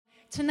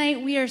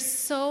Tonight we are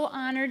so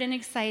honored and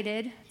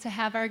excited to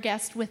have our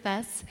guest with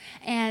us.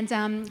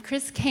 And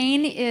Chris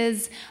Kane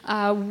is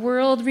a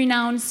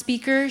world-renowned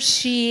speaker.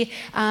 She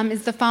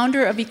is the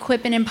founder of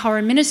Equip and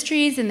Empower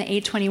Ministries and the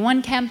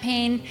 821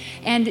 campaign,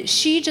 and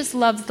she just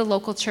loves the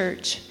local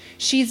church.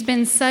 She's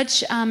been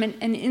such an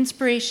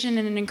inspiration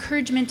and an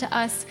encouragement to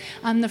us.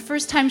 The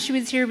first time she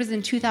was here was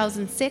in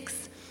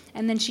 2006.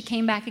 And then she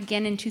came back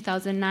again in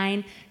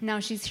 2009. Now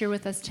she's here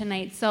with us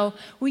tonight. So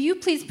will you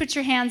please put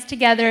your hands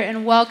together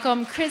and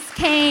welcome Chris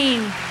Kane.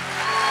 Oh,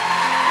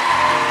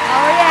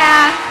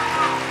 yeah.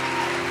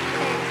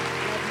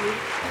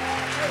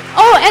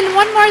 Oh, and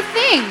one more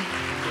thing.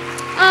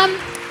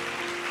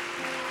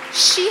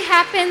 She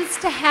happens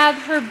to have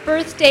her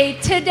birthday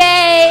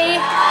today.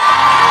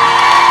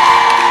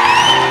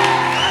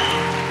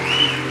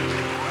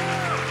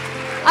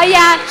 Oh,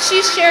 yeah,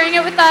 she's sharing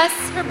it with us,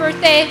 her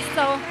birthday,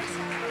 so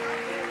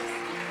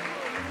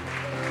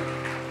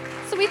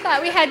we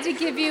thought we had to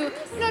give you,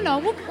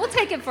 we'll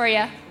take it for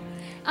you.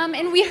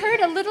 And we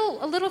heard a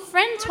little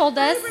friend told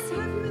us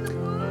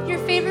your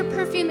favorite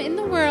perfume in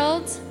the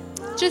world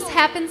just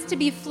happens to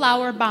be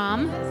Flower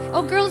Bomb.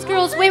 Oh, girls,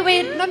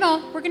 wait,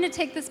 no, we're going to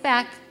take this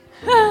back.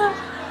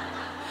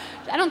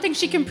 I don't think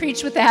she can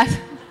preach with that.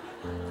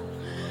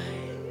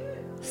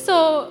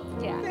 So,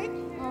 yeah.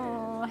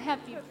 Oh,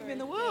 happy birthday. In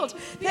the world.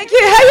 Thank you.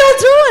 How y'all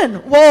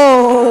doing?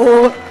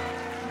 Whoa.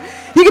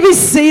 You can be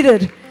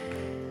seated.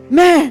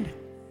 Man.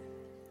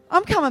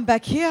 I'm coming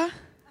back here.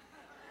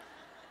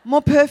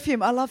 More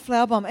perfume. I love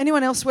Flower Bomb.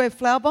 Anyone else wear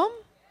Flower Bomb?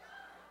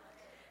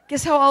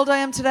 Guess how old I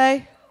am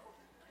today?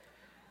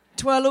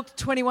 Do I look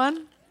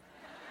 21?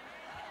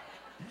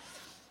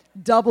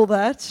 Double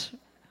that,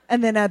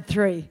 and then add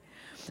 3.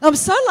 I'm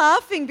so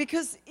laughing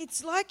because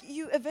it's like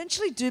you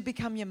eventually do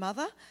become your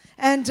mother.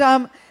 And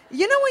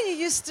you know when you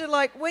used to,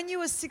 like, when you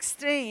were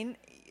 16,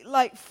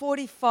 like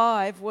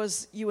 45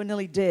 was you were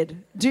nearly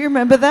dead. Do you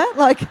remember that?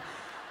 Like...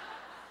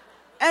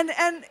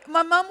 And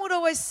my mum would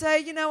always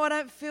say, I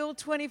don't feel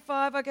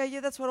 25. I go,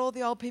 yeah, that's what all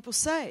the old people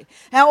say.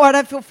 Or I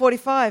don't feel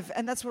 45,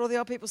 and that's what all the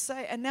old people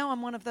say. And now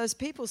I'm one of those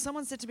people.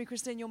 Someone said to me,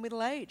 Christine, you're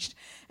middle-aged.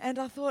 And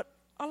I thought,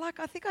 I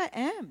think I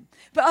am.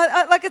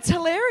 But it's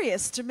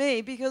hilarious to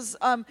me because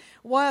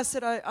why I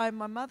said I'm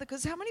my mother,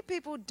 because how many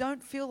people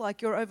don't feel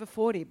like you're over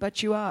 40,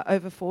 but you are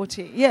over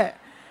 40? Yeah.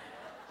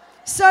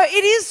 So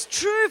it is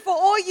true for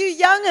all you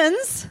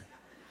young'uns.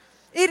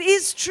 It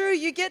is true.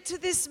 You get to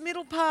this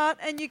middle part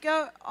and you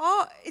go,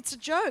 oh, it's a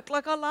joke.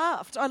 Like, I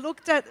laughed. I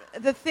looked at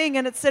the thing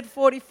and it said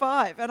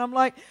 45. And I'm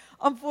like,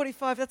 I'm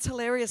 45. That's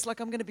hilarious.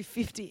 Like, I'm going to be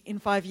 50 in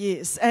 5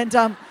 years. And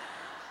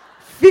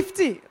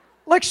 50.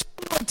 Like,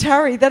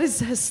 Tarry, that is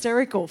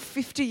hysterical.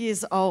 50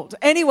 years old.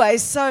 Anyway,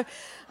 so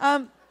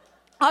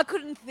I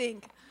couldn't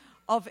think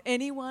of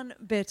anyone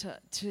better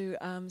to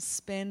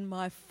spend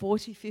my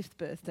 45th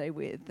birthday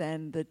with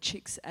than the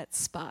chicks at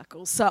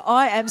Sparkle. So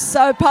I am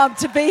so pumped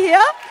to be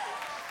here.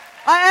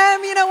 I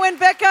am, when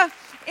Becca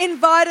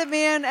invited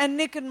me and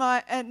Nick and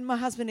my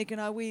husband Nick and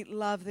I, we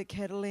love the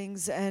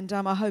Kettlings, and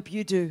I hope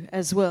you do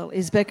as well.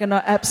 Is Becca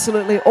not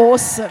absolutely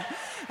awesome?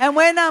 And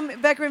when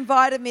Becca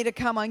invited me to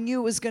come, I knew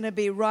it was going to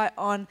be right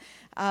on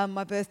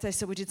my birthday,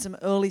 so we did some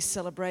early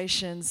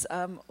celebrations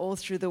all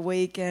through the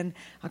week, and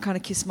I kind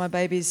of kissed my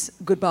babies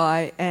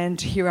goodbye, and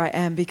here I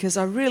am because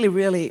I really,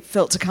 really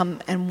felt to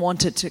come and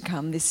wanted to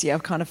come this year. I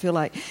kind of feel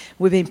like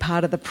we've been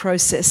part of the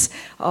process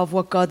of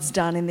what God's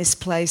done in this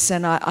place,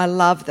 and I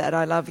love that.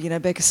 I love,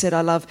 Becca said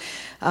I love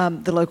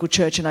the local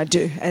church, and I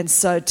do. And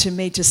so to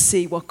me, to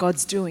see what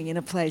God's doing in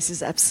a place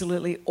is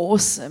absolutely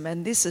awesome,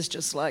 and this is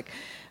just like...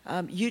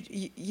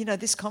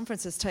 this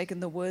conference has taken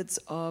the words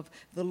of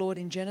the Lord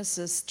in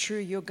Genesis, true,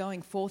 you're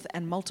going forth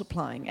and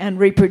multiplying and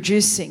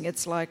reproducing.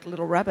 It's like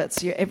little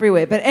rabbits, you're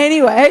everywhere. But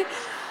anyway,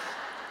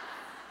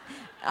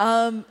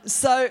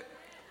 so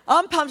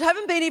I'm pumped. I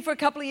haven't been here for a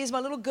couple of years. My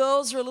little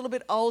girls are a little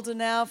bit older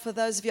now. For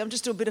those of you, I'm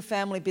just doing a bit of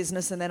family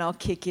business and then I'll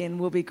kick in.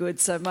 We'll be good.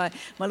 So my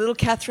little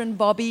Catherine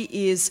Bobby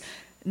is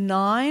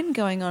 9,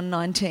 going on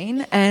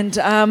 19,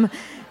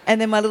 and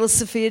then my little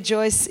Sophia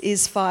Joyce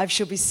is 5.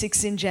 She'll be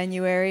 6 in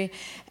January.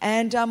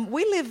 And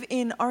we live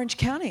in Orange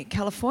County,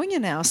 California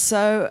now.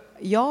 So,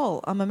 y'all,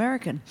 I'm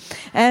American.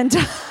 And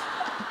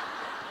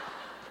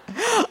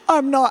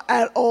I'm not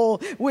at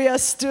all. We are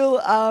still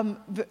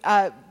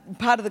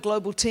part of the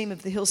global team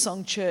of the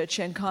Hillsong Church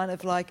and kind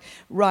of like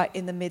right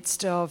in the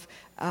midst of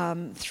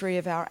 3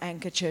 of our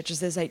anchor churches.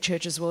 There's 8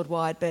 churches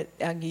worldwide, but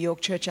our New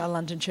York church, our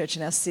London church,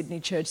 and our Sydney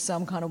church, so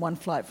I'm kind of one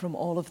flight from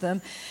all of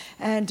them.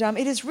 And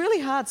it is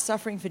really hard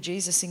suffering for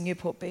Jesus in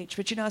Newport Beach.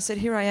 But, I said,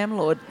 here I am,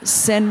 Lord,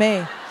 send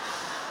me.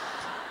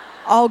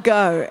 I'll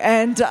go.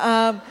 And,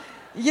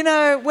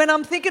 when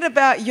I'm thinking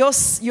about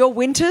your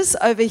winters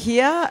over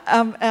here,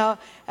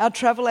 our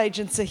travel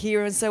agents are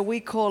here, and so we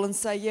call and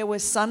say, yeah, we're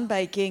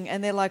sunbaking,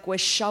 and they're like, we're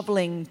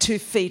shoveling 2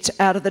 feet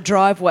out of the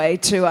driveway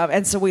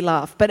and so we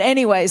laugh. But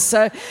anyway,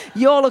 so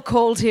y'all are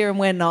called here and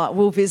we're not.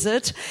 We'll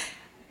visit.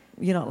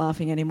 You're not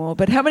laughing anymore,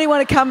 but how many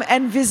want to come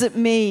and visit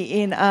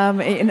me in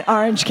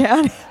Orange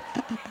County?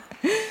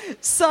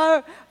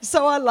 So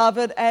I love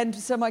it. And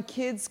so my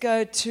kids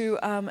go to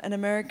an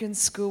American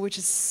school, which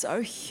is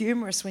so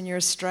humorous when you're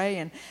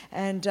Australian.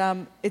 And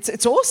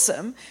it's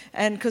awesome,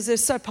 and because they're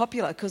so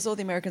popular, because all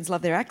the Americans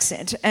love their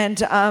accent.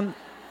 And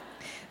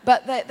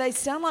but they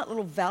sound like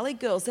little valley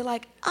girls. They're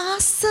like,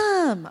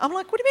 awesome. I'm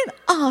like, what do you mean,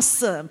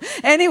 awesome?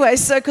 Anyway,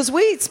 so because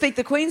we speak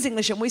the Queen's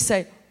English and we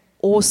say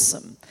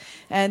awesome.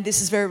 And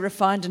this is very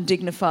refined and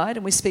dignified,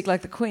 and we speak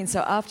like the Queen.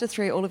 So after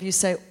 3, all of you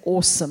say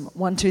awesome.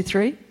 1, 2,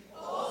 3.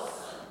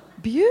 Awesome.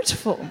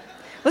 Beautiful.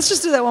 Let's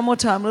just do that one more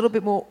time, a little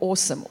bit more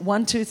awesome.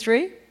 1, 2,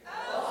 3.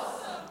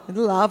 Awesome.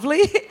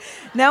 Lovely.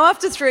 Now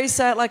after 3,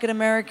 say it like an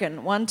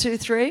American. 1, 2,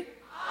 3.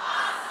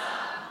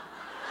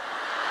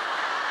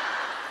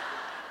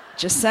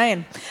 Just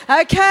saying.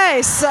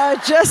 Okay, so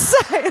just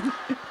saying.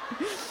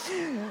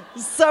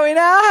 So in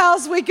our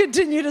house, we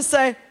continue to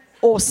say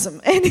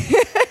awesome.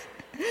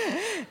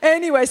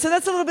 Anyway, so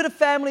that's a little bit of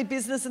family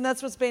business, and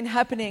that's what's been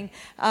happening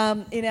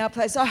in our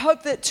place. I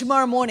hope that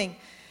tomorrow morning,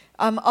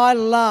 I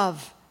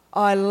love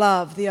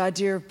the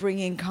idea of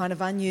bringing kind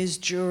of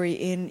unused jewelry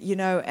in,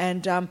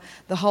 and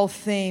the whole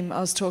theme, I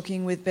was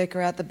talking with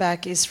Becca out the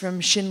back, is from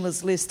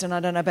Schindler's List, and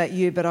I don't know about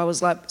you, but I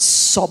was like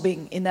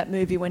sobbing in that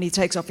movie when he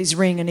takes off his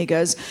ring and he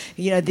goes,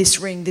 this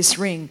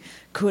ring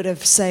could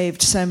have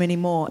saved so many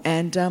more.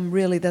 And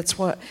really that's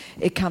what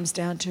it comes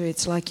down to.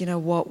 It's like,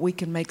 we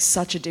can make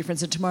such a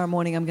difference. And tomorrow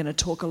morning I'm going to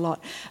talk a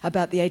lot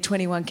about the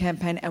A21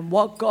 campaign, and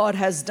what God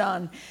has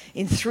done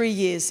in 3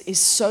 years is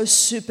so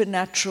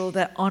supernatural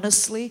that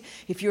honestly,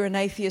 if you're an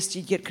atheist,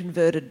 you'd get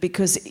converted,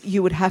 because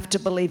you would have to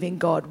believe in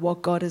God,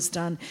 what God has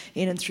done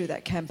in and through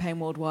that campaign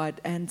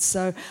worldwide. And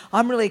so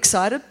I'm really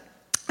excited,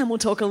 and we'll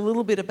talk a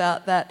little bit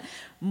about that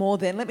more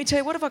then. Let me tell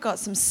you, what have I got?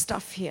 Some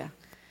stuff here.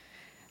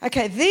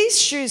 Okay, these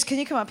shoes, can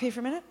you come up here for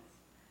a minute?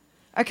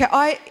 Okay,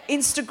 I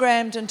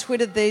Instagrammed and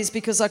Twittered these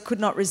because I could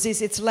not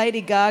resist. It's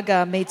Lady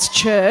Gaga meets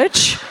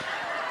church.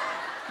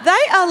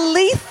 They are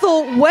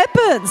lethal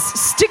weapons.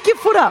 Stick your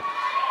foot up.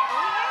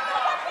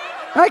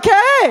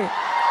 Okay.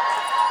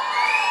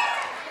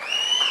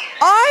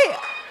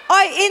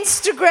 I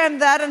Instagrammed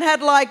that and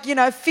had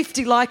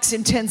 50 likes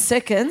in 10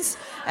 seconds.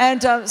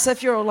 And so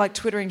if you're all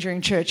twittering during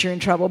church, you're in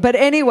trouble. But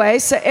anyway,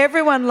 so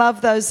everyone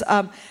loved those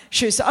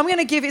shoes. So I'm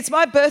going to it's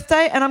my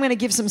birthday, and I'm going to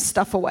give some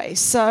stuff away.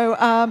 So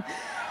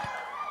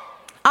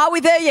are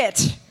we there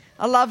yet?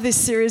 I love this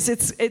series.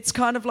 It's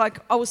kind of like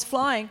I was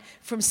flying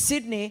from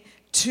Sydney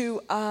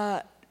to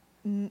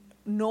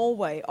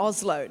Norway,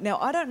 Oslo. Now,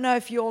 I don't know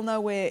if you all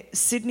know where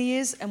Sydney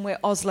is and where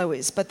Oslo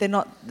is, but they're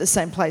not the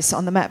same place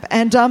on the map.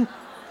 And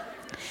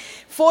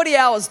 40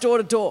 hours door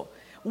to door.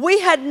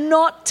 We had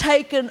not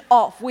taken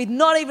off. We'd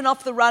not even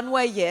off the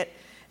runway yet.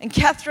 And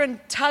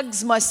Catherine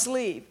tugs my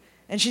sleeve.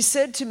 And she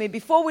said to me,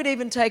 before we'd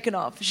even taken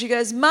off, she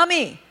goes,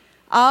 Mummy,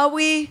 are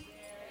we?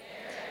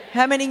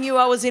 How many knew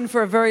I was in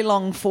for a very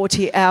long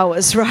 40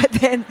 hours right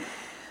then?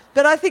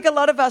 But I think a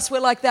lot of us, we're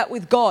like that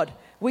with God.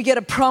 We get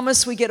a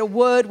promise, we get a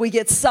word, we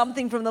get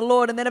something from the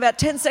Lord, and then about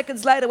 10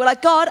 seconds later, we're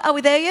like, God, are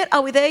we there yet?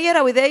 Are we there yet?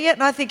 Are we there yet?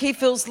 And I think he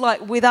feels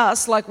like with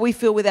us, like we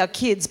feel with our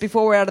kids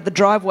before we're out of the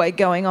driveway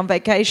going on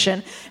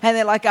vacation, and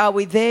they're like, are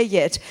we there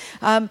yet?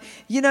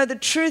 The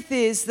truth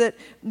is that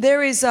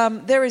there is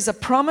a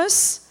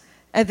promise,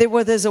 and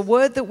there's a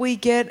word that we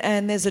get,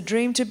 and there's a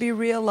dream to be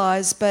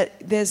realized, but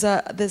there's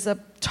a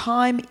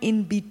time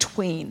in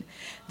between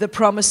the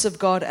promise of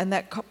God and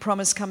that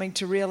promise coming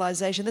to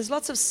realization. There's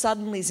lots of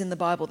suddenlies in the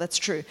Bible, that's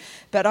true.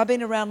 But I've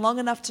been around long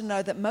enough to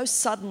know that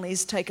most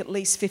suddenlies take at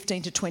least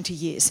 15 to 20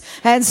 years.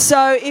 And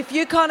so if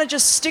you kind of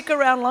just stick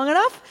around long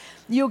enough,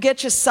 you'll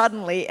get your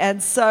suddenly.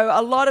 And so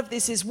a lot of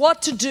this is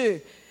what to do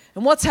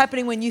and what's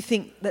happening when you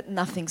think that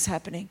nothing's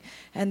happening.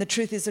 And the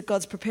truth is that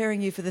God's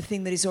preparing you for the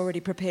thing that he's already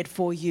prepared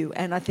for you.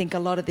 And I think a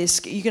lot of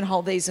this, you can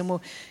hold these and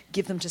we'll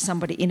give them to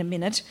somebody in a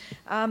minute.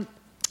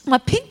 My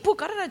pink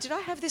book, I don't know, did I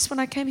have this when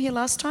I came here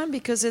last time?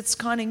 Because it's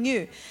kind of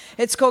new.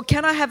 It's called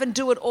Can I Have and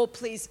Do It All,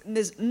 Please? And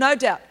there's no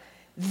doubt,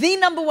 the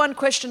number one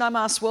question I'm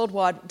asked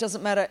worldwide,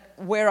 doesn't matter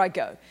where I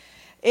go,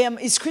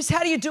 is, Chris,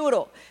 how do you do it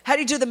all? How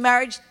do you do the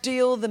marriage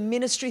deal, the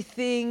ministry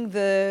thing,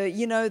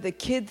 the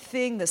kid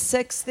thing, the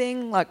sex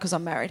thing? Because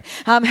I'm married.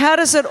 How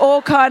does it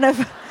all kind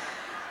of...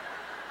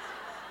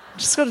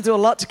 Just got to do a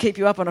lot to keep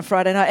you up on a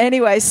Friday night.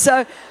 Anyway,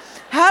 so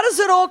how does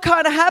it all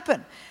kind of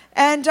happen?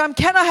 And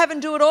can I have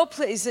and do it all,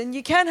 please? And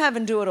you can have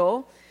and do it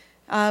all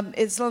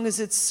as long as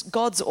it's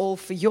God's all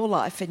for your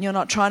life and you're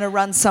not trying to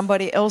run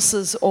somebody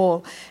else's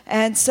all.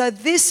 And so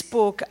this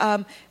book,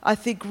 I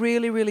think,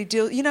 really, really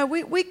deals...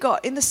 we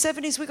got, in the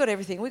 70s, we got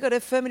everything. We got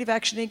affirmative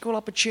action, equal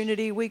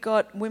opportunity. We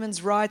got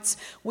women's rights.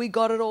 We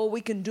got it all.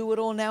 We can do it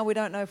all. Now we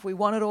don't know if we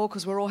want it all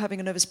because we're all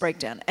having a nervous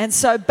breakdown. And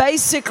so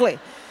basically...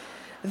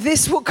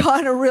 this will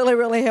kind of really,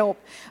 really help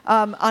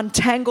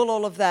untangle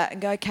all of that and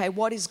go, okay,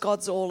 what is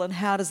God's all and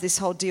how does this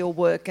whole deal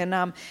work?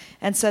 And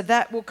so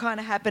that will kind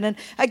of happen. And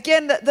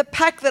again, the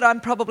pack that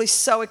I'm probably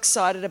so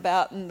excited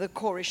about and the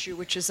core issue,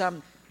 which is,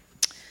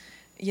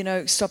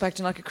 stop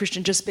acting like a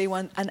Christian, just be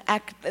one.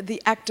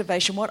 The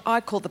activation, what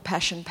I call the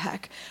passion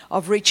pack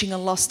of reaching a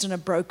lost and a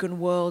broken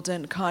world,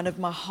 and kind of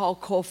my whole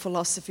core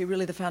philosophy,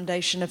 really the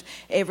foundation of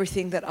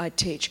everything that I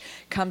teach,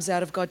 comes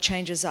out of God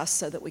changes us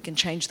so that we can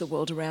change the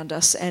world around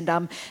us. And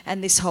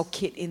this whole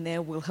kit in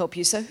there will help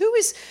you. So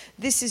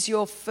this is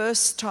your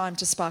first time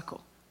to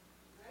Sparkle?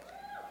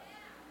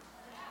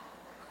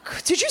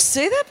 Did you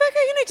see that, Becca?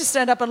 You need to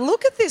stand up and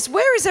look at this.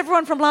 Where is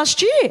everyone from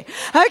last year?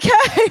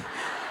 Okay.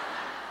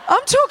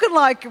 I'm talking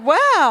like,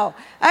 wow.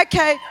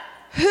 Okay.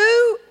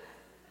 Who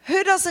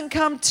doesn't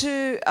come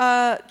to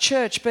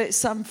church but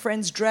some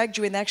friends dragged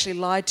you in, they actually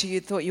lied to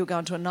you, thought you were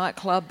going to a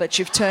nightclub, but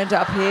you've turned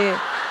up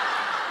here?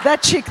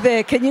 That chick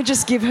there, can you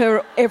just give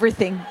her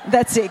everything?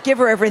 That's it. Give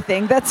her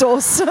everything. That's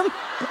awesome.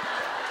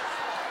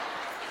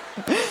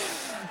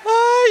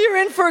 Oh, you're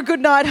in for a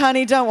good night,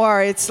 honey. Don't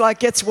worry. It's like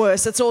gets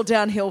worse. It's all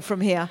downhill from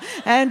here.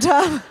 And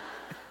I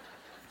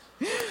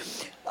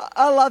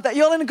love that.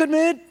 You all in a good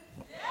mood?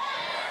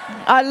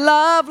 I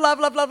love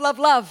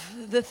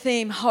the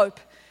theme,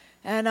 hope.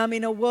 And I'm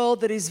in a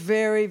world that is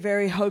very,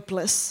 very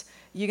hopeless.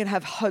 You're going to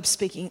have hope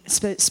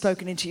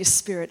spoken into your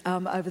spirit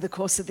over the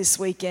course of this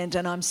weekend,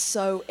 and I'm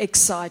so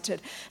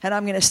excited. And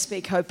I'm going to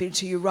speak hope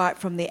into you right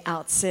from the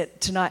outset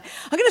tonight.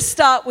 I'm going to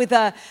start with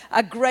a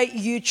great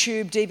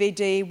YouTube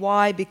DVD.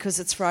 Why? Because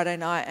it's Friday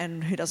night,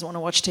 and who doesn't want to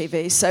watch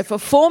TV? So for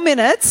 4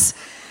 minutes,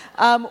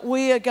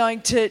 we are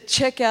going to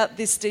check out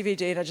this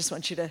DVD, and I just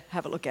want you to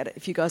have a look at it,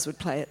 if you guys would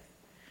play it.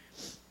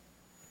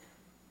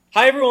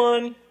 Hi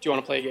everyone! Do you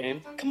want to play a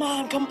game? Come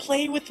on, come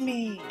play with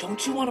me.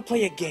 Don't you want to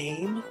play a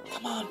game?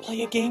 Come on,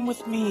 play a game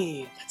with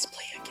me. Let's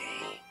play a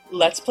game.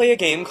 Let's play a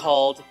game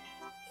called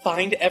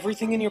Find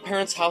Everything in Your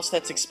Parents' House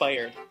That's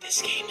Expired.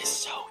 This game is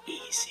so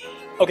easy.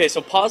 Okay, so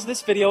pause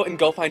this video and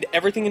go find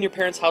everything in your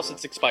parents' house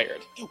that's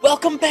expired.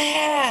 Welcome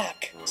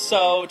back!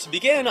 So, to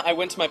begin, I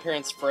went to my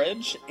parents'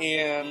 fridge,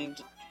 and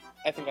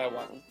I think I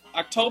won.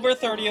 October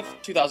 30th,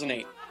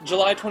 2008.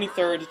 July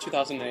 23rd,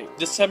 2008.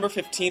 December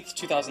 15th,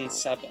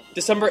 2007.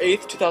 December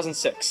 8th,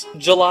 2006.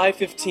 July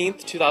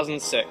 15th,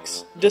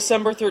 2006.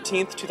 December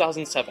 13th,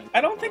 2007.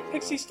 I don't think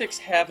Pixie Sticks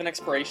have an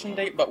expiration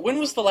date, but when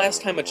was the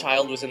last time a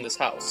child was in this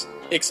house?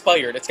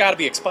 Expired. It's gotta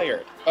be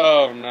expired.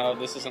 Oh no,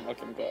 this isn't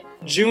looking good.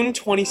 June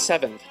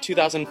 27th,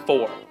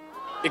 2004.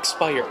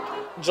 Expired.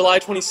 July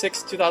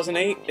 26th,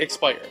 2008.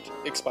 Expired.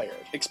 Expired.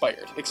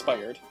 Expired.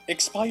 Expired.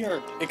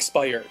 Expired.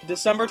 Expired.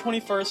 December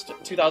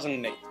 21st,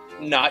 2008.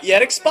 Not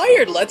yet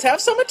expired. Let's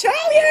have some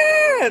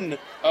Italian!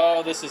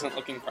 Oh, this isn't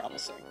looking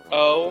promising.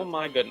 Oh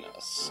my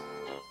goodness.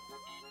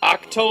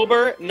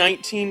 October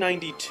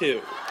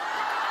 1992.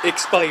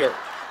 Expired.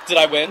 Did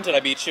I win? Did I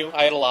beat you?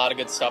 I had a lot of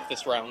good stuff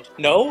this round.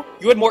 No?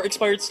 You had more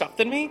expired stuff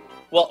than me?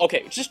 Well,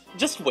 okay,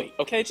 just wait,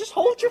 okay? Just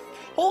hold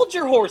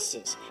your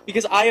horses,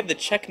 because I have the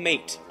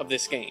checkmate of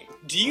this game.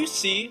 Do you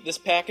see this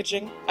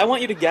packaging? I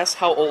want you to guess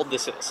how old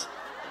this is.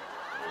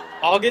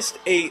 August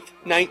 8th,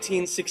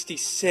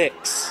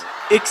 1966.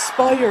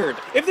 Expired.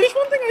 If there's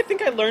one thing I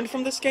think I learned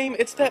from this game,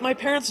 it's that my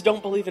parents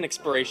don't believe in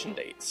expiration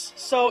dates.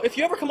 So if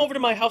you ever come over to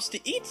my house to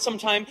eat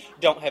sometime,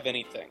 don't have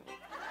anything.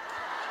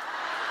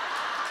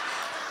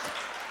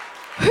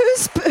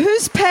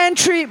 Whose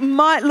pantry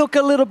might look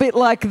a little bit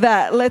like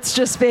that? Let's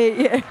just be,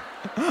 yeah.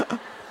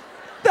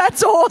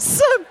 That's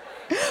awesome.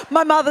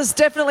 My mother's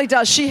definitely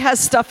does. She has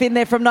stuff in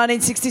there from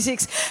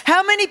 1966.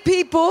 How many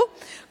people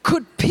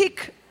could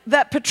pick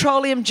that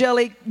petroleum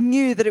jelly,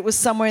 knew that it was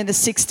somewhere in the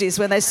 60s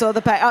when they saw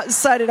the pack?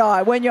 So did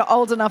I, when you're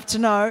old enough to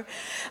know.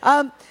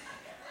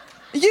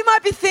 You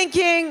might be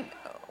thinking,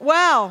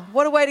 wow,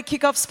 what a way to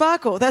kick off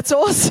Sparkle. That's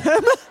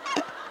awesome.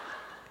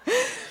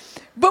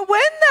 But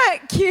when that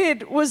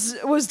kid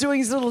was doing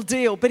his little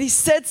deal, but he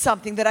said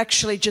something that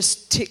actually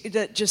just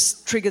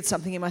triggered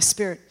something in my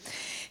spirit.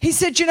 He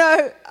said,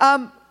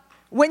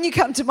 when you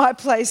come to my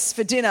place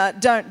for dinner,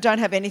 don't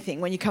have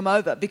anything when you come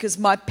over, because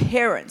my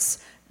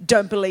parents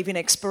don't believe in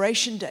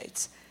expiration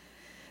dates.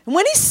 And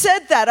when he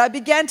said that, I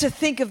began to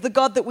think of the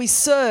God that we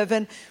serve,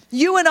 and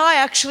you and I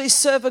actually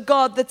serve a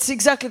God that's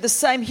exactly the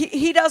same.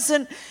 He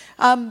doesn't,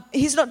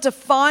 he's not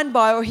defined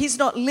by, or he's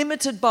not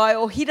limited by,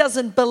 or he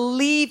doesn't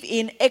believe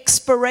in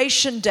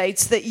expiration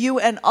dates that you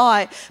and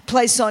I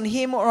place on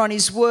him or on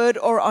his word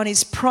or on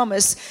his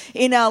promise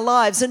in our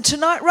lives. And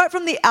tonight, right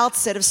from the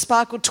outset of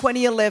Sparkle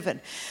 2011,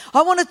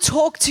 I want to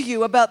talk to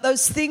you about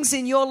those things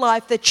in your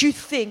life that you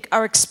think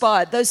are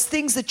expired, those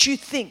things that you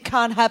think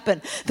can't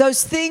happen,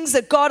 those things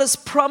that God has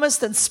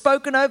promised and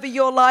spoken over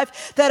your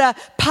life that are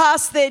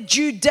past their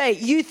due date.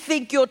 You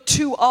think you're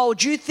too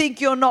old. You think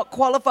you're not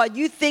qualified.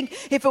 You think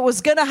if it was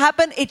going to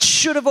happen, it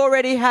should have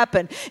already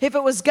happened. If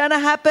it was going to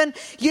happen,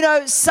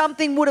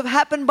 something would have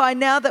happened by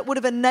now that would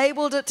have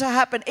enabled it to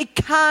happen. It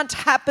can't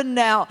happen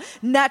now,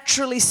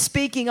 naturally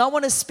speaking. I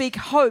want to speak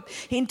hope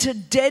into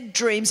dead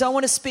dreams. I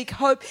want to speak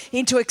hope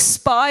into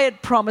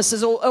expired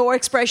promises or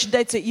expiration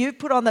dates that you've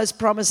put on those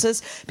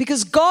promises,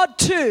 because God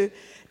too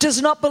does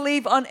not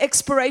believe on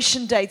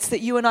expiration dates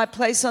that you and I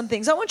place on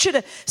things. I want you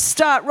to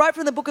start right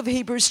from the book of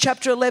Hebrews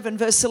chapter 11,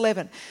 verse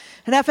 11.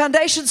 And our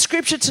foundation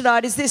scripture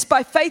tonight is this.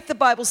 By faith, the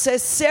Bible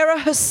says, Sarah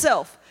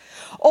herself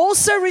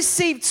also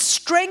received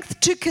strength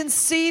to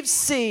conceive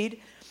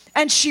seed,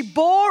 and she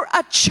bore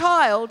a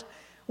child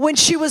when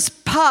she was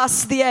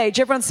past the age.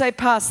 Everyone say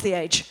past the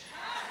age.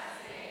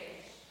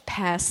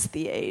 Past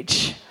the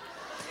age.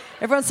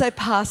 Everyone say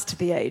past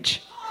the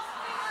age.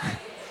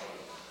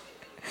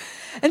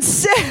 And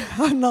Sarah,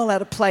 I'm not allowed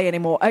to play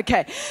anymore.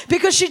 Okay.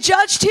 Because she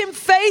judged him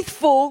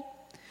faithful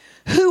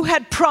who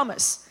had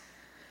promised.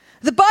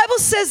 The Bible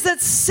says that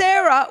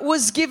Sarah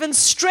was given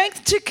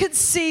strength to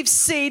conceive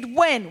seed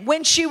when?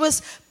 When she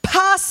was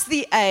past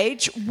the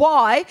age.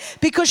 Why?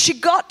 Because she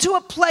got to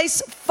a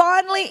place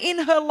finally in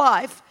her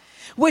life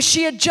where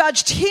she had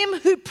judged him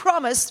who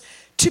promised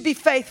to be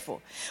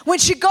faithful. When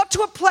she got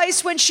to a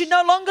place when she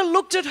no longer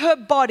looked at her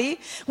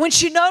body, when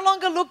she no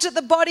longer looked at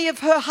the body of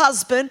her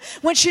husband,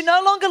 when she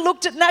no longer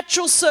looked at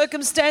natural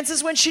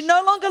circumstances, when she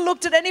no longer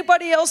looked at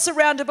anybody else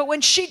around her, but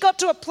when she got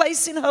to a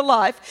place in her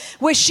life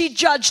where she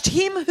judged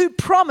him who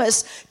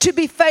promised to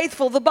be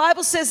faithful, the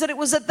Bible says that it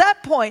was at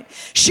that point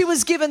she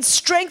was given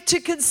strength to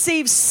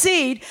conceive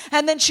seed,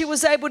 and then she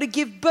was able to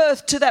give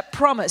birth to that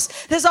promise.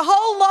 There's a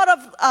whole lot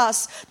of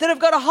us that have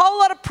got a whole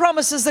lot of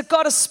promises that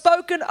God has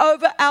spoken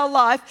over our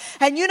life.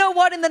 And you know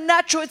what? In the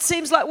natural, it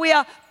seems like we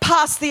are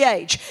past the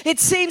age. It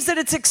seems that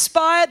it's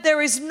expired.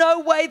 There is no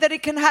way that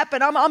it can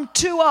happen. I'm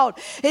too old.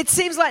 It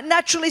seems like,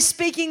 naturally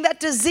speaking, that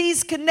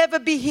disease can never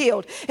be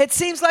healed. It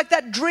seems like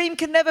that dream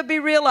can never be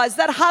realized.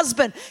 That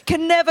husband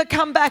can never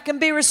come back and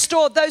be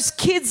restored. Those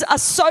kids are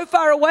so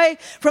far away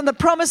from the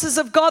promises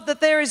of God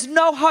that there is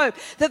no hope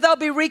that they'll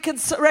be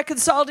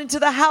reconciled into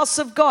the house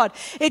of God.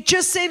 It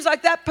just seems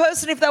like that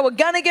person, if they were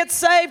going to get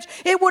saved,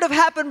 it would have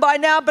happened by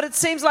now, but it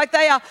seems like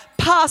they are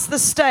past the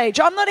stage.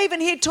 I'm not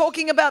even here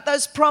talking about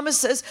those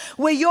promises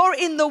where you're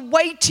in the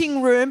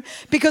waiting room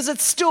because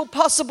it's still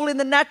possible in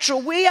the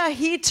natural. We are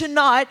here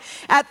tonight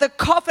at the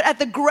coffin, at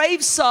the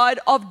graveside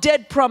of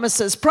dead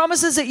promises.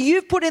 Promises that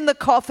you've put in the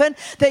coffin,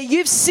 that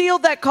you've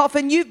sealed that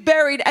coffin, you've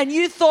buried, and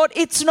you thought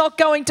it's not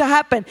going to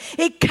happen.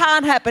 It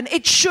can't happen.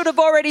 It should have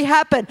already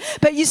happened.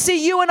 But you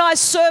see, you and I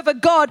serve a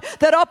God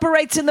that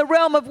operates in the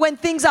realm of when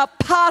things are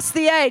past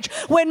the age.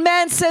 When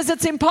man says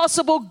it's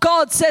impossible,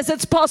 God says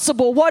it's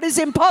possible. What is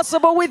impossible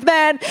with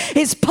man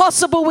is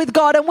possible with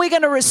God, and we're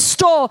going to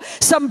restore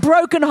some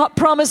broken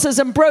promises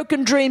and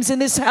broken dreams in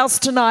this house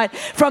tonight.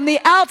 From the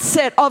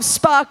outset of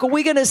Sparkle,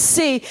 we're going to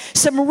see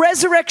some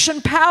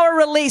resurrection power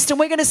released, and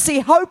we're going to see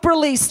hope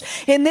released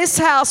in this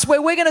house where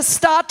we're going to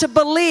start to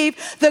believe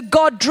the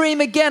God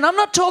dream again. I'm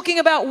not talking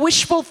about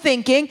wishful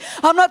thinking.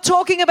 I'm not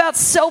talking about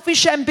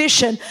selfish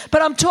ambition,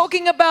 but I'm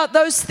talking about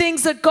those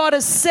things that God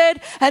has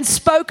said and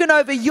spoken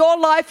over your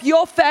life,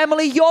 your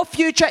family, your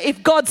future.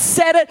 If God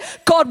said it,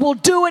 God will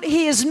do it.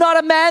 He is not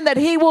a man that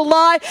he will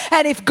lie.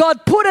 And if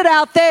God put it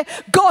out there,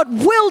 God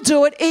will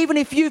do it. Even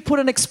if you've put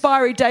an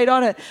expiry date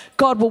on it,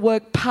 God will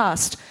work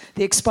past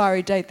the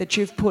expiry date that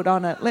you've put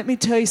on it. Let me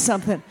tell you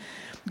something.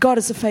 God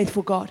is a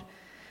faithful God.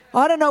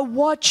 I don't know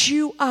what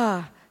you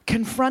are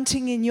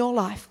confronting in your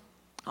life.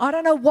 I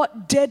don't know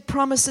what dead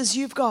promises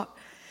you've got.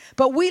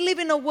 But we live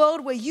in a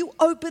world where you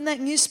open that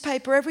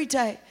newspaper every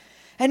day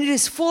and it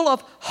is full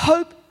of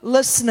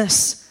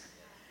hopelessness.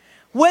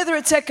 Whether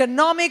it's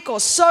economic or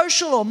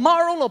social or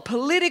moral or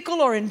political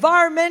or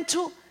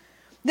environmental,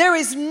 there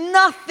is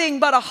nothing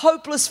but a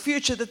hopeless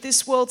future that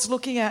this world's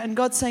looking at. And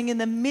God's saying, in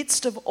the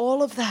midst of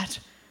all of that,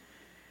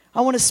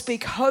 I want to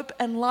speak hope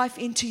and life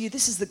into you.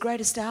 This is the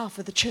greatest hour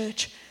for the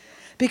church,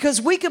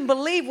 because we can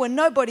believe when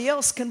nobody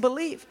else can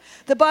believe.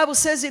 The Bible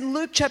says in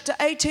Luke chapter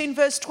 18,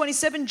 verse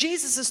 27,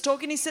 Jesus is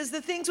talking. He says,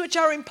 the things which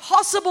are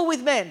impossible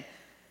with men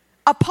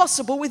are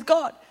possible with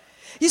God.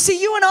 You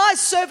see, you and I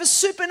serve a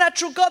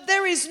supernatural God.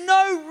 There is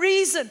no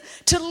reason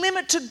to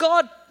limit to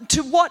God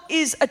to what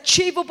is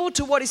achievable,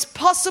 to what is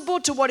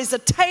possible, to what is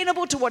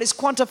attainable, to what is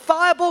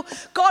quantifiable.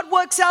 God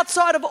works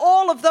outside of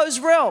all of those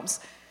realms.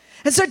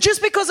 And so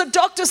just because a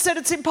doctor said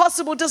it's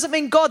impossible doesn't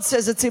mean God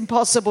says it's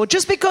impossible.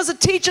 Just because a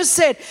teacher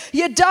said,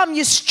 you're dumb,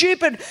 you're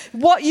stupid,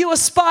 what you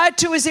aspire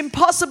to is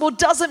impossible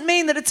doesn't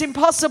mean that it's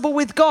impossible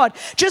with God.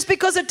 Just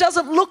because it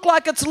doesn't look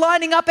like it's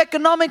lining up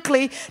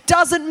economically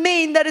doesn't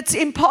mean that it's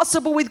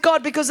impossible with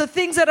God, because the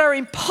things that are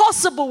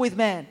impossible with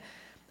man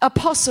are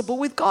possible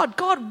with God.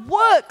 God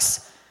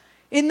works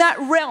in that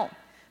realm,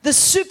 the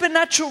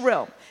supernatural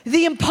realm,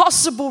 the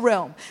impossible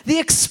realm, the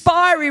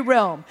expiry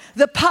realm,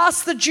 the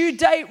past the due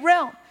date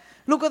realm.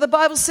 Look what the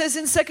Bible says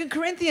in 2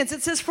 Corinthians.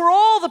 It says, for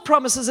all the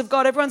promises of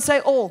God, everyone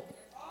say all.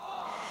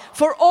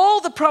 For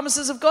all the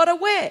promises of God are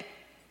where?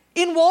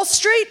 In Wall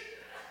Street?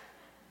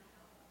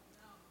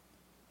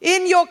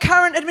 In your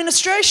current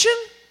administration?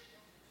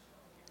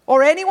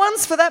 Or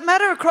anyone's for that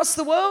matter across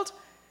the world?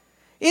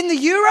 In the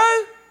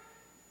euro?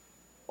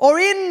 Or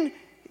in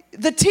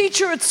the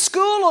teacher at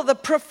school or the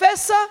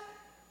professor?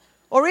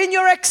 Or in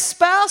your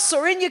ex-spouse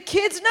or in your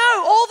kids?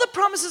 No, all the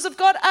promises of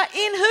God are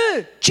in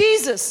who?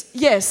 Jesus,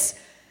 yes.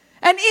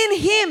 And in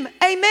him,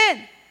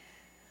 amen.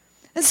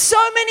 And so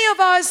many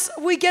of us,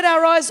 we get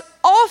our eyes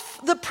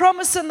off the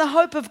promise and the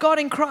hope of God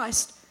in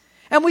Christ.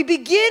 And we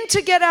begin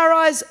to get our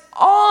eyes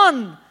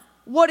on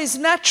what is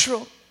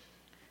natural.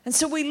 And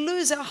so we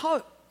lose our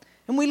hope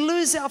and we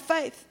lose our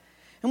faith.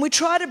 And we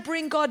try to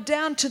bring God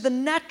down to the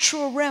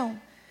natural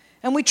realm.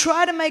 And we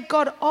try to make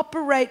God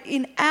operate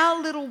in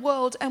our little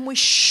world, and we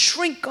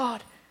shrink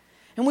God.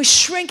 And we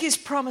shrink His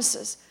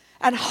promises.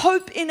 And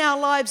hope in our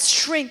lives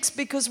shrinks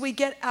because we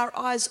get our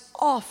eyes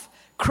off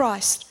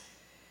Christ.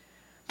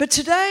 But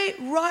today,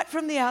 right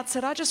from the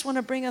outset, I just want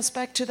to bring us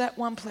back to that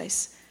one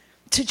place,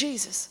 to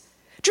Jesus.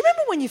 Do you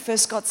remember when you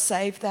first got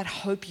saved, that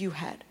hope you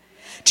had?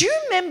 Do you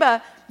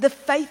remember the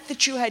faith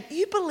that you had?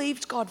 You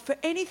believed God for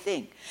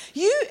anything.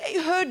 You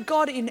heard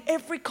God in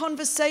every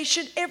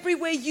conversation,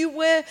 everywhere you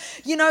were.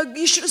 You know,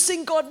 you should have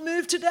seen God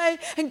move today,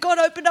 and God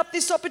opened up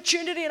this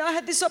opportunity, and I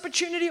had this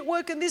opportunity at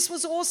work, and this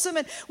was awesome.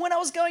 And when I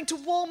was going to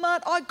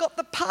Walmart, I got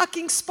the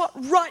parking spot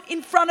right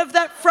in front of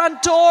that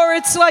front door.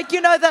 It's like,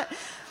 you know, that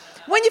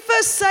when you're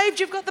first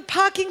saved, you've got the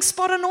parking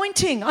spot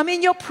anointing. I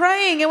mean, you're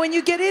praying, and when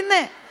you get in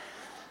there.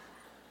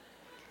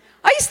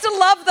 I used to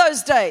love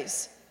those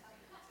days.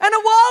 And a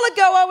while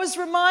ago, I was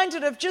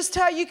reminded of just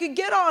how you could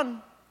get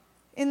on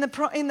in the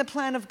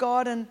plan of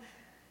God, and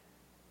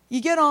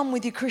you get on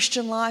with your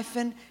Christian life,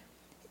 and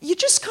you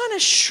just kind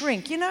of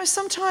shrink. You know,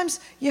 sometimes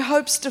your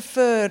hope's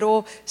deferred,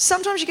 or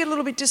sometimes you get a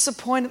little bit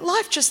disappointed.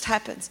 Life just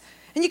happens.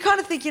 And you kind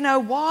of think, you know,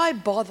 why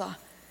bother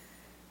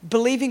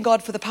believing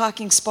God for the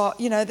parking spot?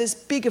 You know, there's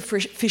bigger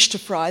fish to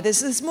fry.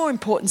 There's more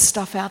important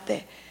stuff out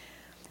there.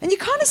 And you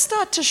kind of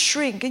start to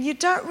shrink, and you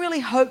don't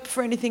really hope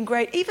for anything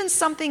great, even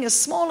something as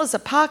small as a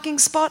parking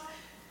spot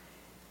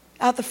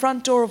out the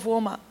front door of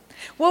Walmart.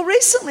 Well,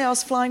 recently I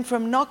was flying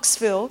from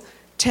Knoxville,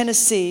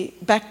 Tennessee,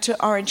 back to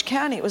Orange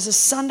County. It was a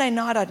Sunday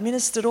night. I'd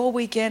ministered all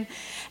weekend,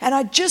 and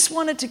I just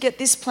wanted to get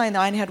this plane.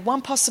 I only had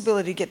one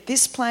possibility: to get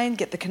this plane,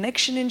 get the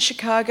connection in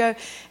Chicago,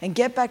 and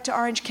get back to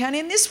Orange County.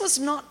 And this was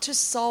not to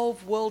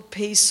solve world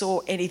peace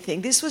or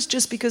anything. This was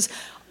just because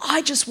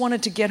I just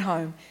wanted to get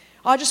home.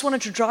 I just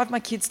wanted to drive my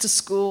kids to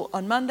school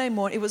on Monday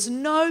morning. It was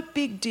no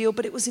big deal,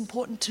 but it was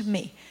important to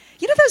me.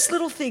 You know those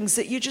little things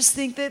that you just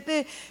think that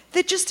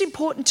they're just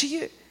important to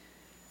you.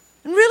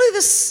 And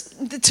really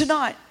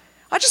tonight,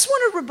 I just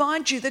want to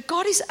remind you that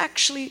God is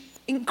actually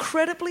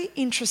incredibly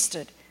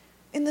interested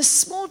in the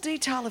small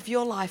detail of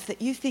your life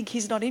that you think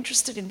He's not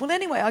interested in. Well,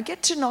 anyway, I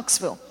get to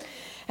Knoxville,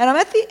 and I'm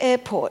at the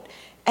airport.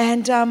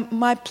 And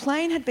my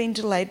plane had been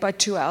delayed by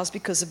 2 hours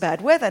because of bad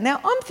weather. Now,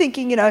 I'm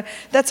thinking, you know,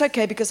 that's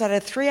okay because I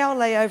had a 3-hour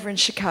layover in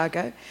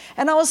Chicago,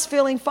 and I was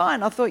feeling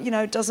fine. I thought, you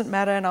know, it doesn't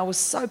matter, and I was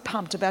so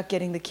pumped about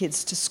getting the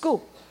kids to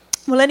school.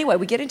 Well, anyway,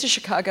 we get into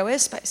Chicago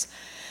airspace,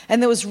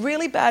 and there was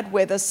really bad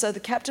weather, so the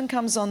captain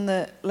comes on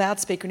the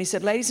loudspeaker, and he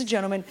said, "Ladies and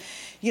gentlemen,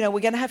 you know,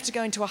 we're going to have to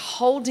go into a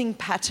holding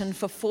pattern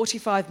for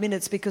 45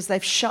 minutes because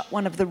they've shut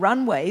one of the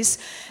runways.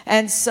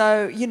 And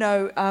so, you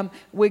know,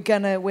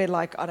 we're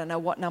like, I don't know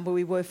what number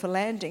we were for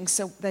landing.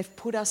 So they've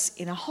put us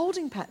in a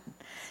holding pattern."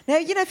 Now,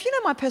 you know, if you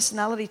know my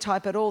personality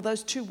type at all,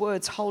 those two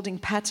words, holding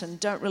pattern,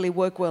 don't really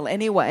work well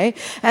anyway.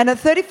 And at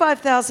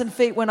 35,000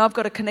 feet, when I've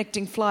got a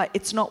connecting flight,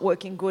 it's not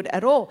working good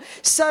at all.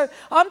 So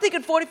I'm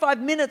thinking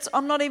 45 minutes,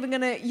 I'm not even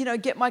going to, you know,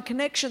 get my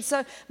connection.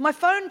 So my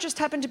phone just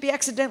happened to be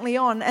accidentally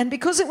on. And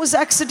because it was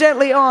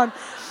accidentally on,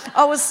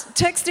 I was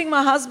texting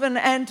my husband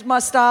and my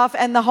staff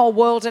and the whole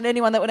world and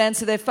anyone that would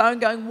answer their phone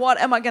going, what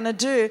am I going to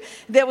do?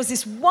 There was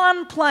this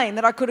one plane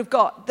that I could have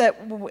got that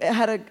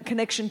had a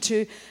connection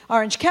to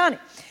Orange County.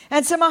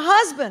 And so my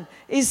husband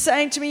is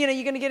saying to me, you know,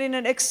 you're going to get in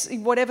an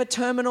whatever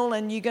terminal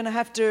and you're going to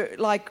have to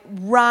like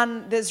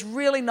run. There's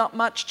really not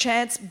much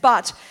chance,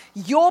 but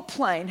your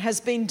plane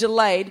has been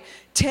delayed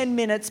 10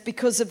 minutes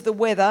because of the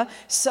weather.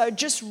 So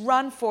just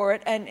run for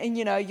it and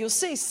you know, you'll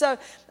see. So,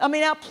 I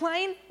mean, our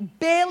plane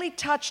barely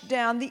touched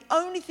down. The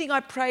only thing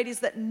I prayed is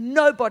that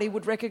nobody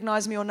would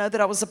recognize me or know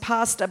that I was a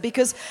pastor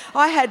because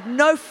I had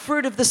no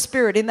fruit of the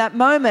Spirit in that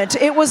moment.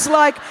 It was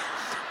like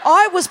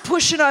I was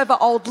pushing over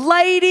old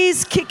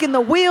ladies, kicking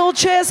the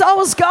wheelchairs. I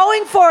was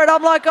going for it.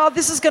 I'm like, oh,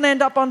 this is going to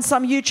end up on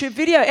some YouTube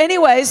video.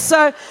 Anyway,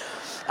 so,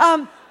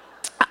 I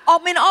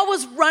mean, I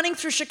was running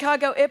through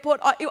Chicago Airport.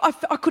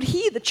 I could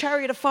hear the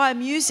Chariot of Fire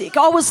music.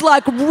 I was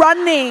like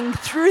running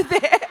through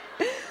there,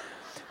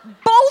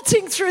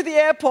 bolting through the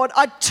airport.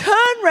 I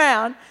turned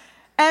around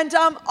and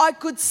I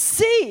could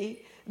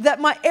see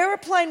that my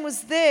aeroplane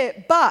was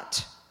there,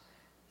 but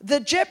the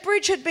jet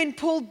bridge had been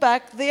pulled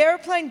back, the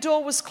airplane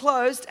door was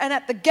closed, and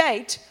at the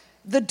gate,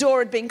 the door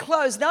had been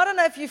closed. Now, I don't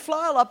know if you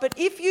fly a lot, but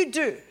if you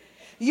do,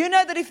 you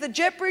know that if the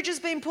jet bridge has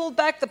been pulled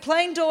back, the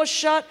plane door's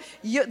shut,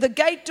 the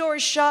gate door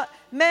is shut,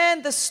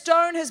 man, the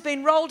stone has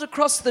been rolled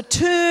across the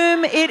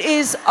tomb. It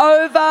is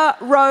over,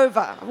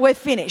 rover. We're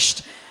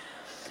finished.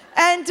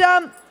 And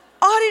I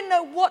didn't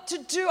know what to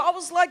do. I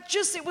was like,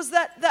 it was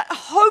that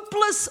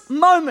hopeless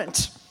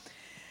moment.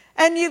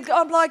 And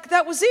I'm like,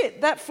 that was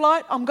it. That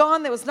flight, I'm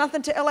gone. There was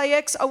nothing to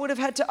LAX. I would have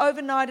had to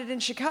overnight it in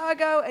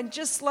Chicago. And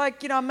just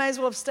like, you know, I may as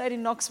well have stayed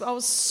in Knoxville.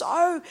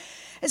 I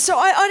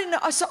didn't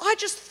know. So I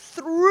just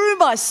threw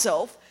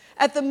myself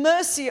at the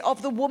mercy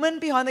of the woman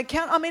behind the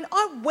counter. I mean,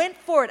 I went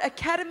for it.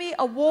 Academy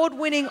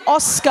Award-winning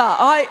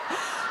Oscar.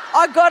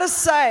 I got to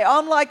say,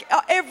 I'm like,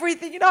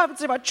 everything, I haven't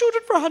seen my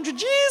children for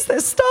 100 years.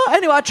 They're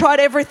Anyway, I tried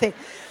everything.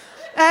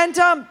 And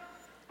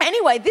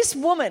anyway, this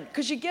woman,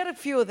 because you get a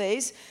few of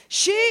these,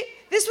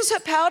 this was her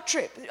power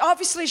trip.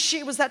 Obviously,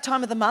 she was that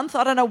time of the month.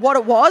 I don't know what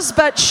it was,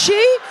 but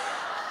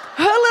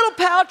her little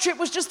power trip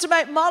was just to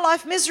make my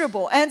life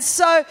miserable. And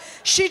so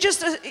she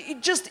just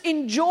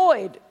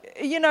enjoyed,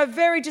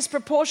 very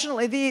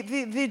disproportionately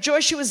the joy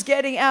she was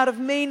getting out of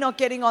me not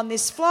getting on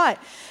this flight.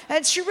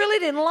 And she really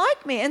didn't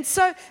like me. And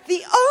so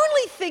the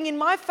only thing in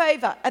my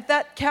favor at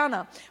that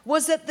counter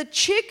was that the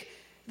chick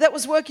that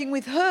was working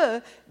with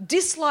her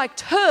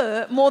disliked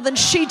her more than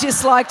she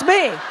disliked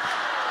me.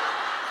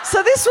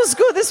 So this was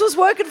good. This was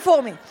working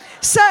for me.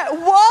 So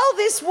while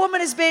this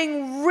woman is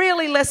being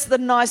really less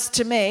than nice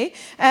to me,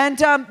 and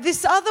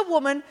this other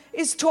woman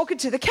is talking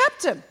to the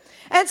captain.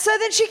 And so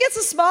then she gets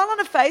a smile on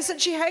her face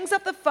and she hangs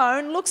up the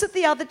phone, looks at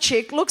the other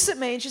chick, looks at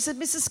me, and she said,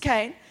 "Mrs.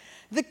 Kane,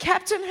 the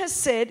captain has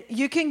said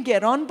you can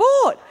get on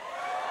board."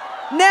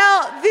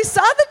 Now, this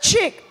other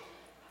chick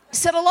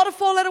said a lot of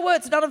four-letter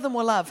words. None of them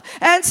were love.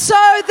 And so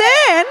I'm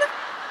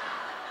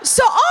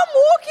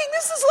walking.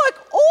 This is like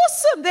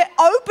awesome. They're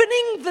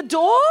opening the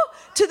door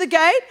to the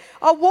gate.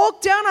 I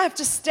walk down. I have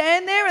to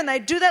stand there, and they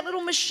do that little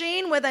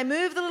machine where they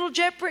move the little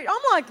jet bridge.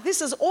 I'm like, this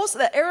is awesome.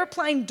 The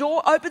aeroplane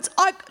door opens.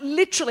 I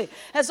literally,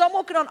 as I'm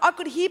walking on, I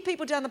could hear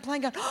people down the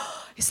plane going,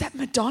 "Oh, is that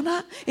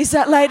Madonna? Is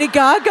that Lady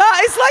Gaga?"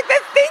 It's like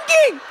they're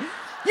thinking.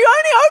 You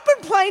only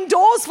open plane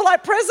doors for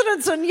like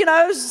presidents and,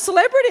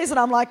 celebrities. And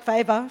I'm like,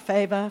 favor,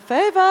 favor,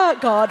 favor,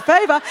 God,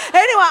 favor.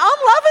 Anyway, I'm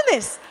loving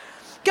this.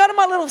 Go to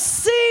my little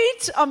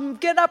seat. I'm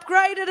getting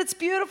upgraded. It's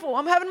beautiful.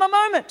 I'm having my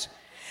moment.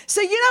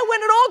 So, when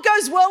it all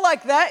goes well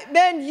like that,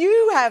 man,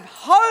 you have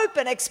hope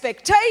and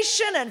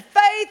expectation and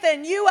faith,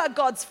 and you are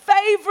God's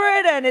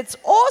favorite, and it's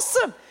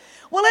awesome.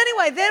 Well,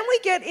 anyway, then we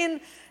get in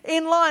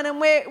line, and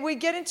we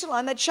get into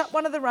line. They'd shut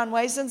one of the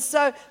runways, and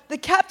so the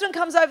captain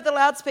comes over the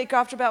loudspeaker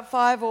after about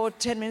 5 or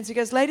 10 minutes. He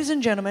goes, "Ladies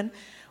and gentlemen,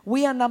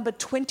 we are number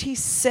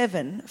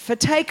 27 for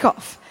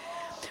takeoff.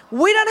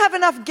 We don't have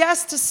enough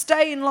gas to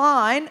stay in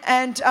line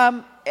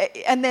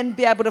and then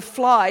be able to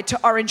fly to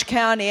Orange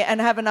County and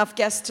have enough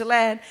gas to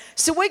land.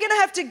 So we're going to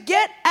have to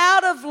get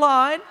out of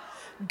line,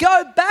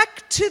 go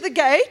back to the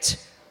gate,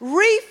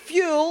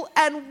 refuel,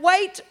 and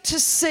wait to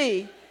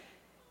see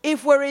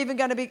if we're even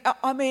going to be..."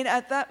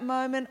 At that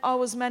moment, I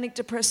was manic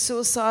depressed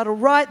suicidal.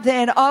 Right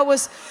then, I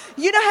was...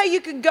 You know how you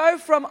can go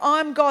from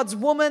 "I'm God's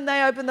woman,"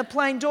 they open the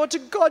plane door, to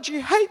 "God,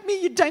 you hate me,"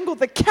 you dangle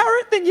the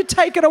carrot, then you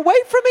take it away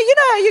from me. You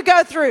know how you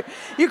go through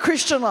your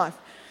Christian life.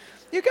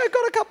 You go,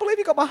 "God, I can't believe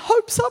you got my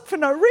hopes up for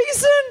no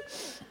reason."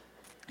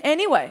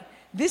 Anyway,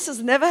 this has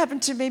never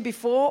happened to me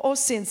before or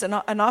since, and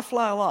I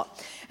fly a lot.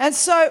 And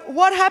so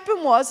what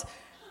happened was...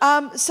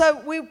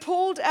 So we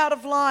pulled out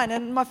of line,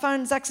 and my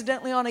phone's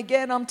accidentally on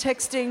again. I'm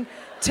texting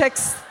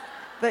texts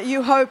that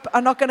you hope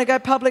are not going to go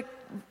public,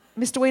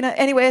 Mr. Wiener.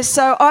 Anyway,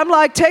 so I'm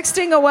like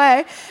texting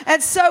away.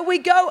 And so we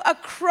go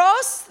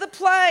across the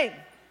plane,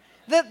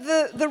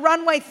 the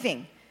runway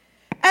thing.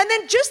 And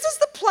then just as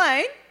the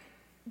plane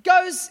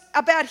goes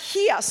about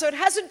here, so it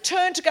hasn't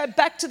turned to go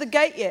back to the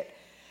gate yet,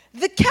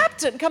 the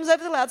captain comes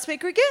over the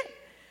loudspeaker again.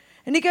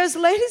 And he goes,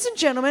 "Ladies and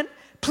gentlemen,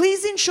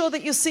 please ensure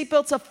that your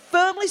seatbelts are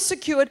firmly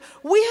secured.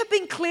 We have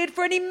been cleared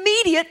for an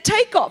immediate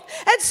takeoff."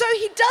 And so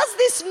he does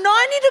this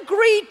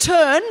 90-degree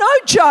turn, no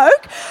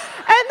joke,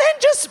 and then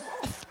just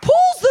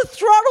pulls the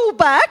throttle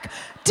back.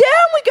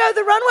 Down we go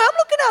the runway. I'm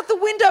looking out the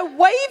window,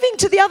 waving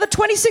to the other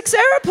 26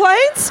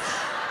 aeroplanes,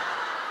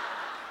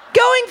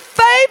 going,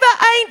 "Favor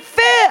ain't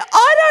fair."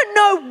 I don't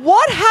know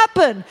what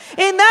happened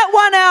in that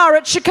 1 hour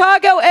at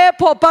Chicago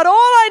Airport, but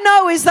all I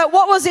know is that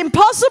what was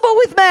impossible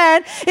with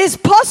man is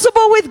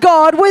possible with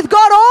God. With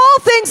God, all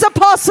things are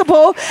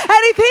possible,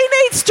 and if he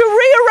needs to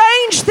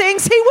rearrange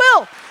things, he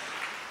will.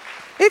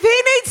 If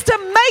he needs to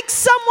make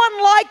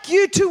someone like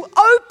you to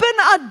open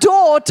a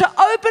door, to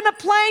open a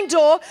plane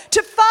door,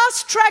 to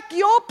fast-track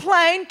your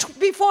plane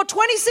before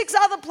 26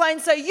 other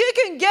planes so you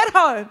can get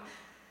home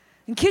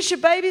and kiss your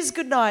babies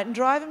goodnight and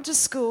drive them to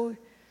school,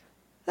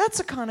 that's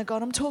the kind of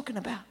God I'm talking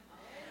about.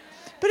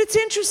 But it's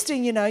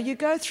interesting, you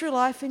go through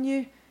life and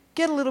you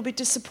get a little bit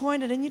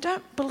disappointed and you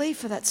don't believe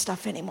for that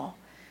stuff anymore.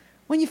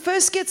 When you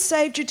first get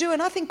saved, you do,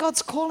 and I think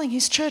God's calling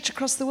his church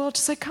across the world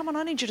to say, "Come on,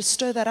 I need you to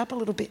stir that up a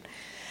little bit.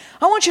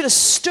 I want you to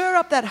stir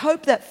up that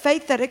hope, that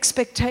faith, that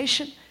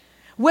expectation,"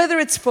 whether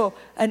it's for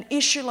an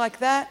issue like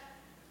that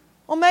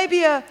or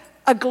maybe a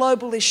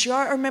global issue.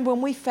 I remember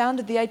when we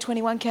founded the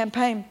A21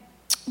 campaign,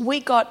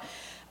 we got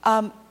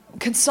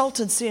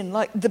consultants in,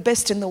 like the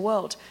best in the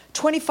world.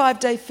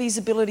 25-day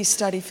feasibility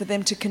study for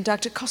them to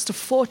conduct. It cost a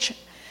fortune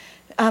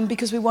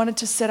because we wanted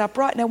to set up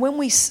right. Now,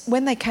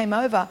 when they came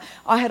over,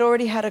 I had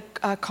already had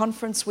a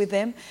conference with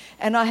them,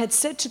 and I had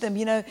said to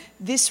them,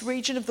 this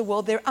region of the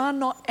world, there are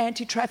not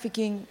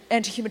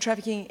anti-human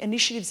trafficking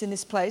initiatives in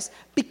this place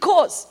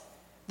because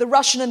the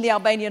Russian and the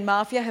Albanian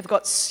mafia have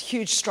got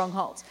huge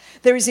strongholds.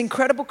 There is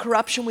incredible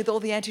corruption with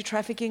all the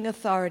anti-trafficking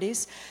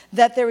authorities,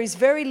 that there is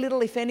very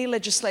little, if any,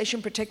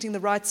 legislation protecting the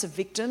rights of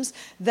victims,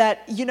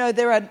 that,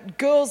 there are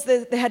girls,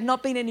 there had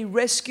not been any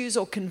rescues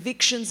or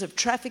convictions of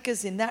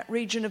traffickers in that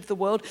region of the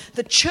world.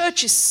 The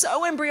church is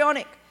so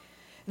embryonic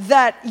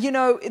that,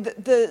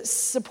 the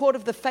support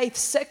of the faith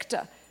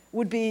sector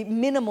would be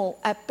minimal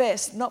at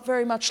best, not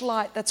very much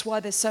light. That's why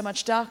there's so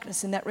much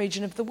darkness in that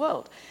region of the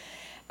world.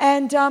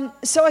 And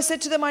so I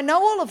said to them, I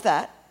know all of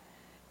that.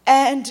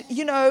 And,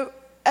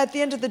 at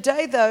the end of the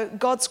day, though,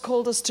 God's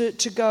called us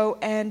to go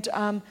and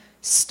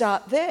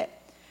start there.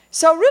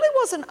 So I really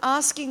wasn't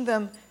asking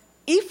them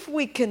if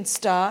we can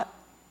start.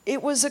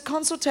 It was a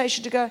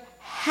consultation to go,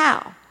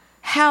 how?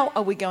 How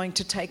are we going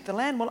to take the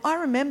land? Well, I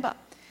remember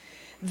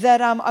that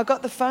I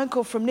got the phone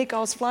call from Nick. I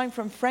was flying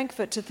from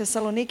Frankfurt to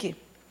Thessaloniki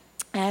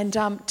and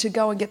to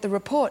go and get the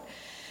report.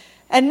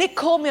 And Nick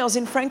called me. I was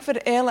in Frankfurt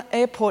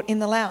Airport in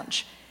the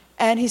lounge.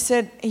 And he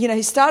said,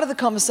 he started the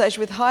conversation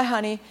with, "Hi,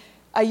 honey,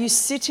 are you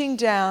sitting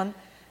down?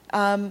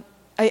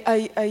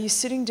 Are you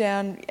sitting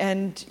down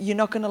and you're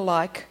not going to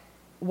like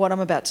what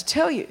I'm about to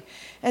tell you?"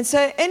 And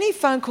so any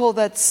phone call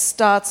that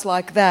starts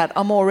like that,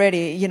 I'm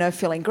already,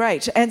 feeling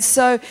great. And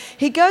so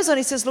he goes on,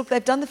 he says, "Look,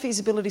 they've done the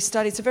feasibility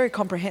study. It's a very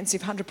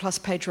comprehensive 100-plus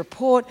page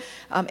report,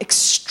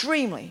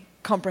 extremely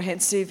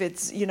comprehensive.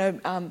 It's,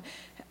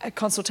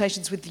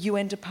 consultations with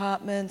UN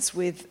departments,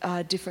 with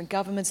different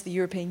governments, the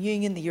European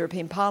Union, the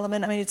European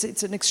Parliament. I mean,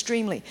 it's an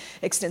extremely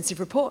extensive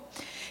report."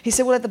 He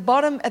said, "Well, at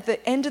the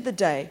end of the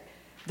day,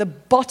 the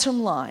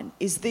bottom line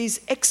is these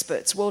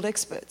experts, world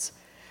experts,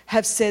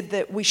 have said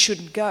that we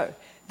shouldn't go,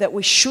 that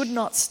we should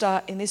not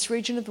start in this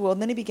region of the world."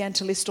 And then he began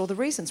to list all the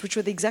reasons, which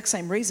were the exact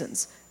same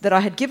reasons that I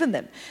had given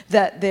them.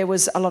 That there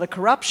was a lot of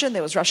corruption,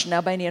 there was Russian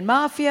Albanian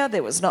mafia,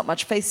 there was not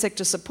much faith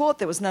sector support,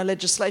 there was no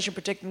legislation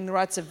protecting the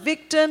rights of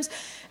victims.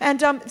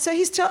 And so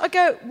I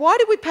go, "Why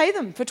did we pay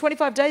them for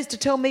 25 days to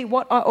tell me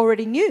what I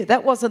already knew?"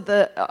 That wasn't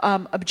the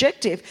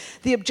objective.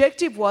 The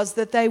objective was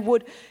that they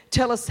would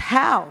tell us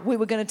how we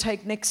were going to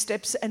take next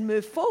steps and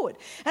move forward.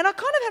 And I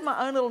kind of had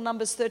my own little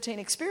Numbers 13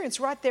 experience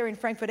right there in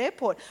Frankfurt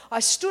Airport.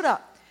 I stood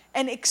up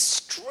and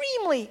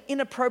extremely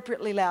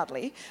inappropriately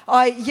loudly,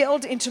 I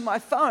yelled into my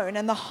phone,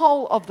 and the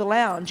whole of the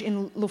lounge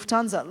in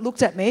Lufthansa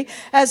looked at me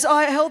as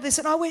I held this,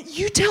 and I went,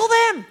 "You tell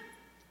them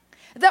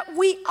that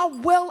we are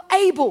well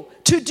able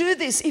to do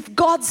this. If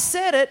God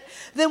said it,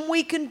 then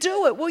we can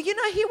do it." Well,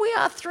 here we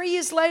are 3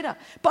 years later.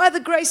 By the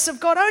grace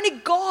of God, only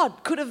God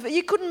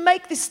you couldn't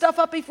make this stuff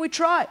up if we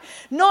tried.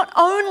 Not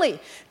only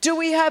do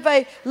we have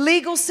a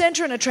legal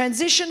center and a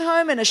transition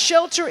home and a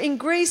shelter in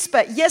Greece,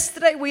 but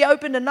yesterday we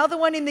opened another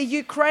one in the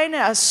Ukraine,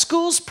 our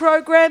schools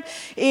program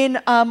in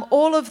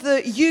all of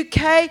the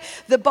UK.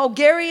 The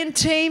Bulgarian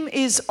team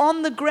is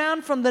on the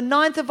ground from the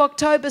 9th of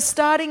October,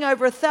 starting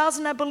over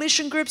 1,000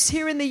 abolition groups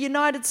here in the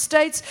United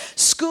States,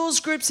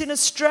 schools groups in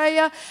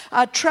Australia,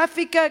 a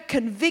trafficker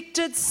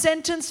convicted,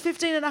 sentenced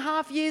 15 and a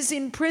half years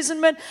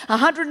imprisonment,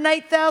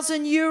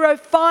 €108,000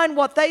 fine.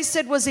 What they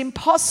said was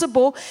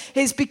impossible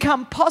has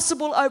become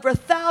possible. Over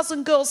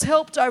 1,000 girls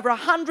helped, over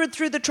 100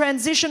 through the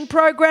transition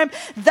program.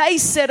 They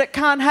said it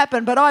can't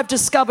happen, but I've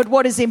discovered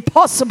what is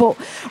impossible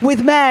with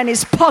man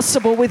is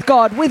possible with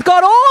God. With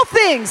God, all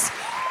things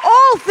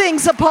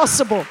are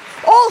possible.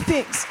 All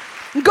things.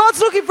 And God's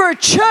looking for a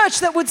church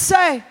that would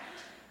say,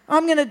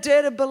 "I'm going to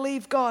dare to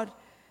believe God.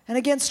 And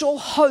against all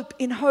hope,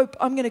 in hope,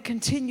 I'm going to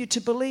continue to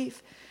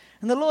believe."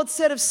 And the Lord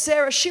said of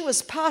Sarah, she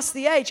was past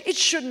the age. It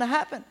shouldn't have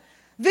happened.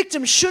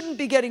 Victims shouldn't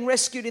be getting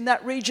rescued in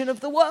that region of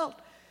the world.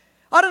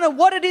 I don't know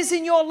what it is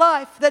in your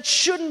life that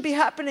shouldn't be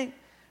happening,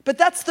 but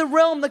that's the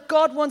realm that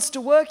God wants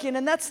to work in,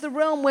 and that's the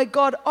realm where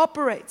God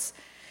operates.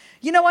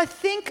 I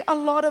think a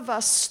lot of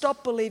us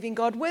stop believing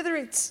God, whether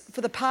it's for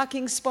the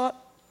parking spot.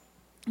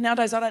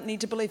 Nowadays, I don't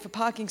need to believe for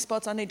parking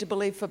spots. I need to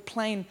believe for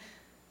plane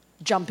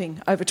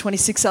jumping over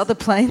 26 other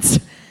planes.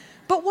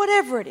 But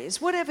whatever it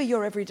is, whatever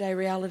your everyday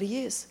reality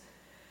is,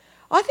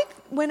 I think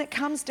when it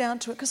comes down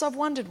to it, because I've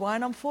wondered why,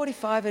 and I'm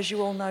 45, as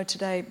you all know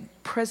today,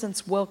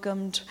 presents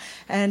welcomed,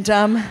 and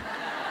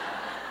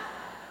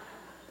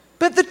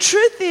but the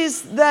truth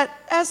is that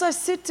as I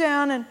sit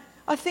down and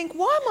I think,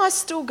 why am I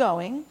still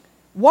going?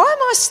 Why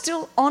am I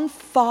still on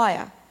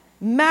fire?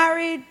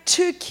 Married,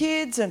 2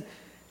 kids, and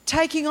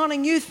taking on a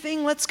new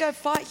thing, let's go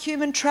fight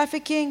human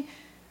trafficking.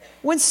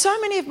 When so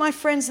many of my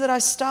friends that I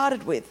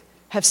started with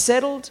have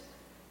settled,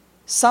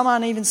 some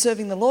aren't even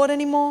serving the Lord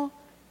anymore,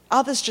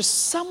 others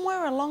just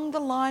somewhere along the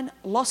line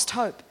lost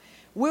hope.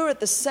 We were at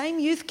the same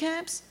youth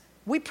camps,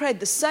 we prayed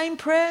the same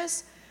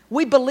prayers,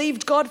 we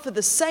believed God for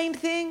the same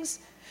things,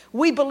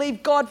 we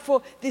believed God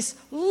for this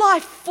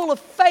life full of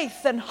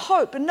faith and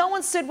hope. And no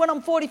one said when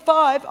I'm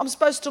 45, I'm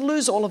supposed to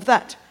lose all of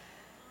that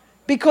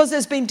because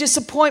there's been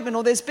disappointment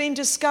or there's been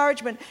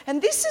discouragement.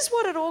 And this is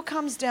what it all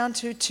comes down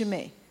to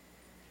me.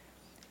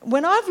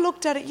 When I've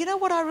looked at it, you know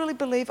what I really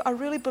believe? I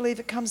really believe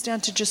it comes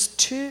down to just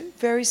 2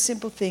 very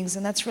simple things,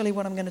 and that's really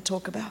what I'm going to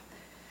talk about.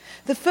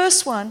 The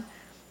first one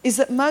is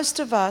that most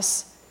of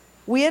us,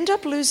 we end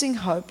up losing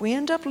hope, we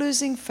end up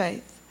losing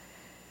faith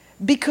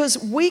because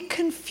we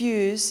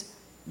confuse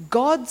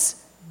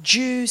God's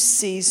due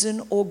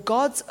season or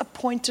God's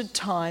appointed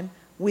time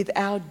with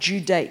our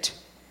due date.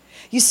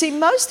 You see,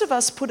 most of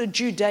us put a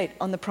due date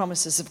on the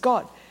promises of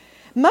God.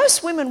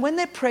 Most women, when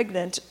they're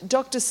pregnant,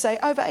 doctors say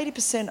over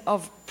 80%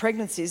 of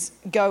pregnancies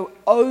go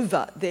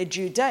over their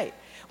due date.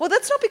 Well,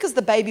 that's not because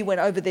the baby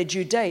went over their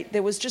due date.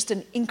 There was just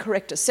an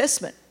incorrect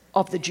assessment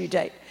of the due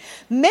date.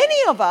 Many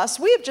of us,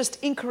 we have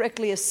just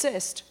incorrectly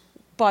assessed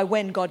by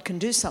when God can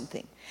do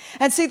something.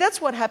 And see, that's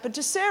what happened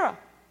to Sarah.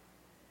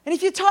 And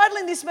if you're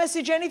titling this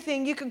message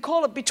anything, you can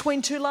call it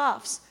Between Two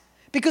Laughs.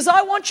 Because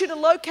I want you to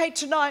locate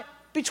tonight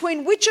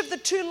between which of the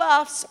two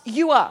laughs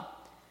you are.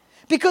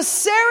 Because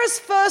Sarah's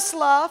first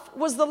laugh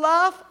was the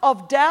laugh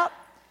of doubt.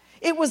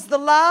 It was the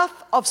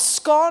laugh of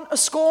scorn.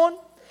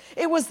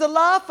 It was the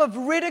laugh of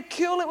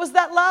ridicule. It was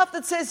that laugh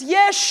that says,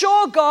 yeah,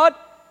 sure, God.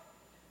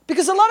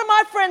 Because a lot of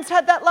my friends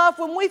had that laugh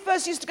when we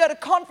first used to go to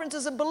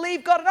conferences and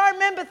believe God. And I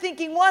remember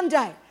thinking one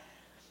day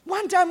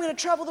I'm going to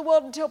travel the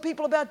world and tell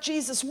people about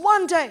Jesus.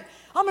 One day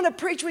I'm going to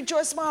preach with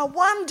Joyce Meyer.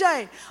 One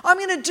day I'm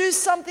going to do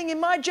something in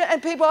my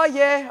and people, oh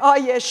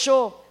yeah,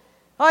 sure.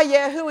 Oh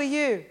yeah, who are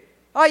you?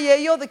 Oh yeah,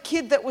 you're the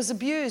kid that was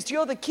abused.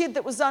 You're the kid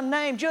that was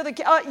unnamed. You're the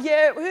kid. Oh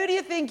yeah, who do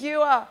you think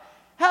you are?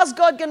 How's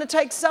God going to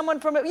take someone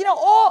from it? Or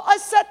I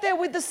sat there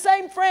with the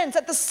same friends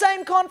at the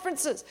same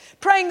conferences,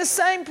 praying the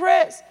same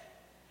prayers.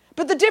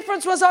 But the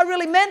difference was I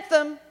really meant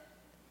them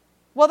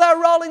while they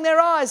were rolling their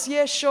eyes.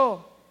 Yeah,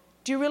 sure.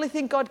 Do you really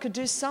think God could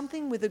do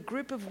something with a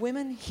group of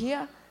women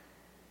here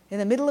in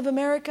the middle of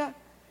America?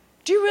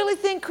 Do you really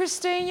think,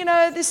 Christine,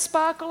 this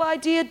sparkle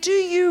idea, do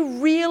you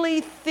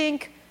really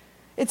think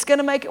it's going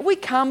to make it? We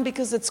come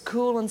because it's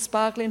cool and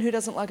sparkly, and who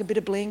doesn't like a bit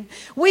of bling?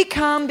 We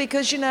come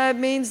because, it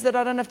means that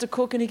I don't have to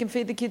cook and he can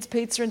feed the kids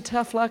pizza and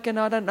tough luck and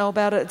I don't know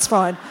about it. It's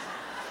fine.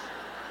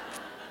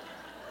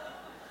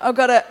 I've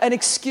got an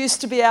excuse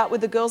to be out with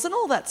the girls and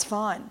all that's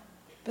fine.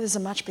 But there's a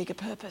much bigger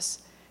purpose.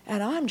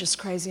 And I'm just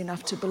crazy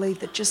enough to believe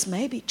that just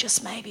maybe,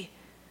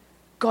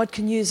 God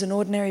can use an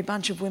ordinary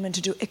bunch of women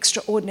to do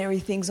extraordinary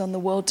things on the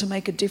world to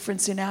make a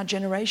difference in our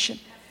generation.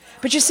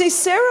 But you see,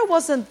 Sarah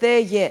wasn't there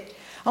yet.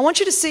 I want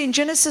you to see in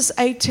Genesis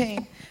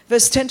 18,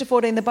 verse 10 to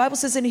 14, the Bible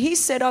says, and he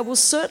said, I will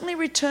certainly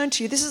return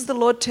to you. This is the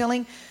Lord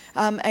telling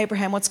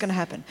Abraham what's going to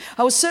happen.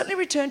 I will certainly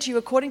return to you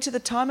according to the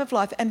time of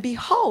life. And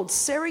behold,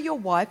 Sarah, your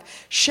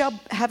wife, shall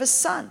have a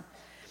son.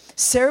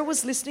 Sarah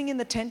was listening in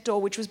the tent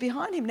door, which was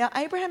behind him. Now,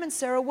 Abraham and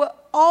Sarah were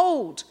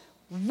old,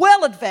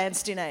 well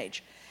advanced in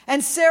age.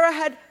 And Sarah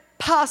had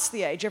passed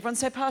the age. Everyone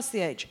say past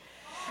the age.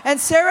 And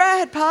Sarah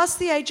had passed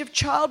the age of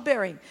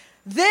childbearing.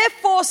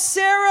 Therefore,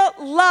 Sarah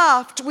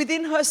laughed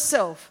within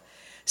herself,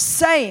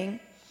 saying,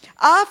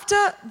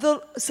 After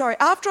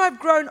I've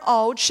grown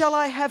old, shall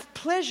I have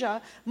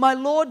pleasure, my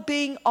Lord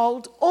being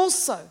old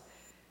also?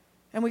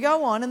 And we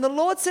go on, and the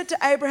Lord said to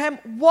Abraham,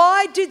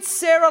 why did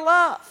Sarah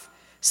laugh,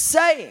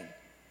 saying,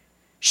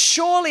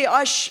 shall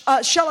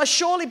I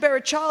surely bear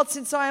a child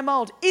since I am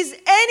old? Is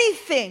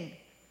anything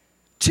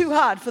too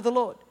hard for the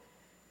Lord?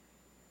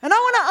 And I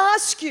want to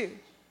ask you,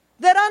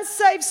 that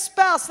unsaved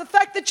spouse, the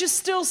fact that you're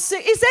still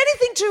sick, is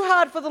anything too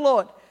hard for the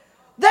Lord?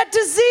 That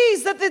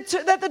disease that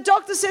the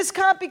doctor says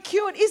can't be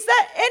cured, is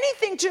that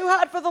anything too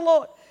hard for the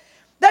Lord?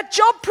 That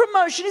job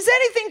promotion, is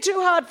anything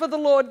too hard for the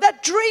Lord?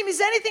 That dream,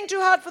 is anything too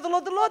hard for the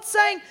Lord? The Lord's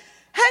saying,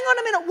 hang on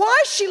a minute,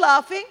 why is she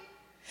laughing?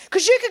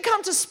 Because you can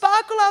come to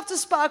Sparkle after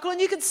Sparkle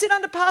and you can sit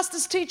under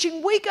pastors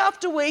teaching week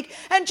after week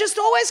and just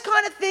always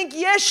kind of think,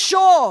 yes,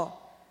 sure,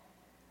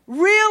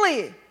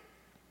 really.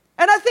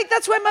 And I think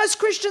that's where most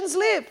Christians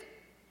live.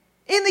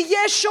 In the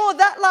yes, sure,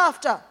 that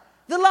laughter.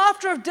 The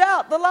laughter of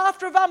doubt, the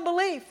laughter of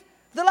unbelief,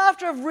 the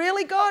laughter of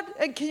really, God?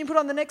 And can you put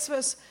on the next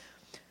verse?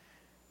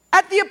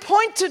 At the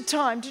appointed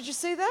time, did you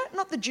see that?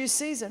 Not the due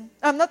season,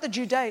 not the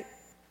due date,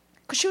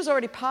 because she was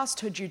already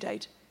past her due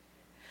date.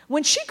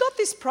 When she got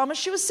this promise,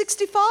 she was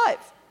 65.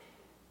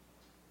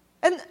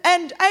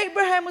 And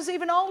Abraham was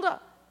even older.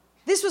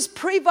 This was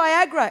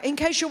pre-Viagra, in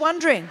case you're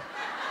wondering.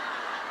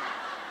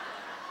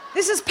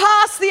 This is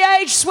past the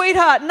age,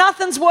 sweetheart.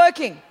 Nothing's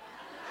working.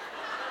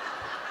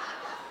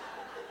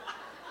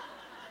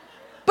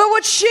 But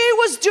what she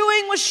was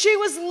doing was she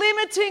was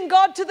limiting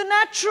God to the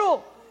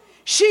natural.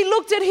 She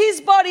looked at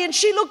his body and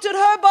she looked at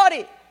her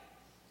body.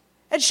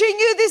 And she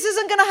knew this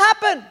isn't going to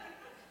happen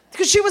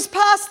because she was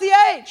past the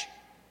age.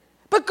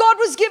 But God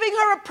was giving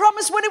her a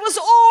promise when it was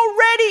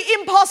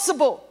already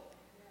impossible.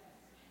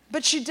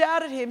 But she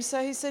doubted him,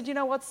 so he said, you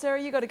know what,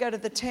 Sarah, you got to go to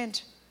the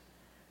tent.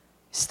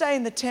 Stay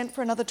in the tent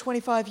for another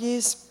 25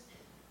 years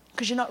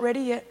because you're not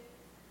ready yet,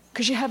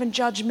 because you haven't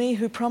judged me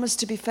who promised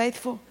to be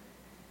faithful.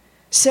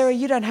 Sarah,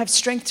 you don't have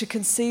strength to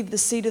conceive the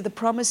seed of the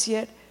promise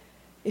yet.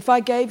 If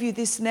I gave you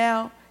this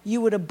now,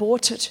 you would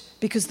abort it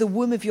because the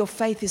womb of your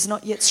faith is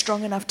not yet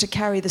strong enough to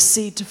carry the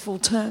seed to full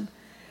term.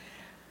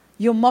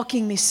 You're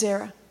mocking me,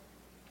 Sarah.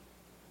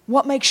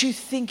 What makes you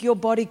think your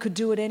body could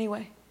do it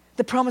anyway?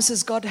 The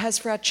promises God has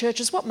for our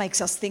churches, what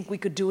makes us think we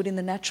could do it in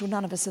the natural?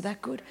 None of us are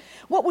that good.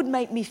 What would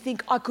make me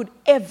think I could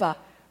ever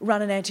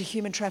run an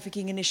anti-human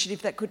trafficking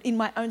initiative that could, in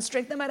my own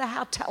strength, no matter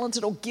how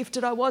talented or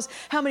gifted I was,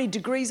 how many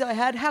degrees I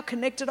had, how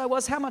connected I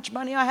was, how much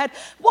money I had,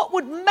 what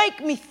would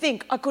make me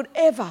think I could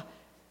ever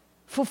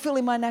fulfill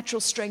in my natural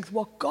strength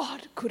what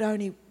God could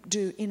only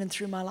do in and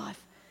through my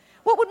life?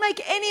 What would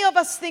make any of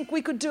us think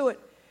we could do it?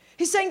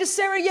 He's saying to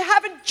Sarah, you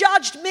haven't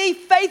judged me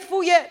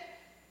faithful yet.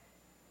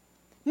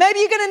 Maybe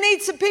you're going to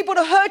need some people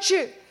to hurt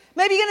you.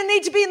 Maybe you're going to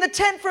need to be in the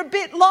tent for a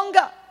bit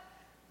longer.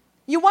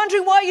 You're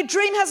wondering why your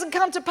dream hasn't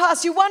come to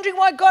pass. You're wondering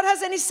why God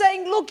hasn't. And He's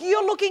saying, look,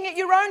 you're looking at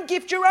your own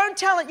gift, your own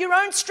talent, your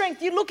own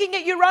strength. You're looking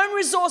at your own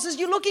resources.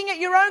 You're looking at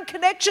your own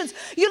connections.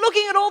 You're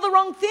looking at all the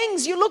wrong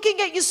things. You're looking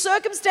at your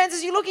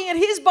circumstances. You're looking at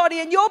His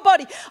body and your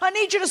body. I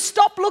need you to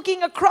stop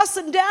looking across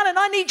and down, and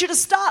I need you to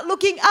start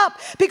looking up,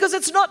 because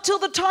it's not till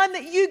the time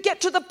that you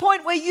get to the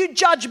point where you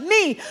judge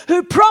me,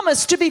 who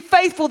promised to be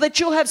faithful, that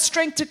you'll have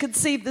strength to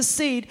conceive the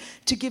seed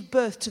to give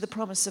birth to the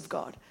promise of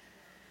God.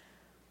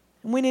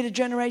 And we need a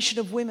generation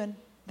of women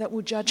that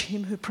will judge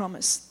Him who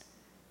promised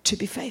to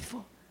be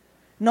faithful.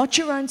 Not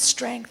your own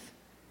strength,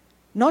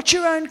 not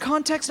your own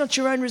contacts, not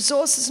your own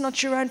resources,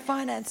 not your own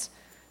finance.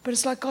 But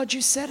it's like, God,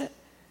 you said it.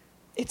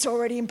 It's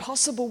already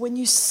impossible. When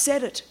you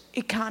said it,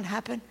 it can't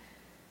happen.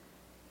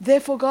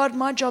 Therefore, God,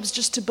 my job's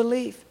just to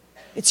believe.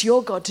 It's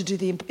your job to do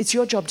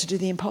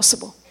the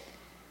impossible.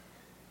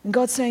 And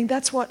God's saying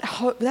that's where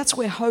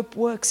hope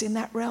works, in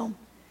that realm.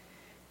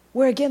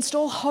 We're against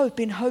all hope.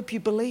 In hope you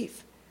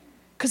believe.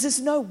 Because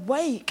there's no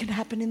way it can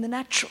happen in the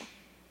natural.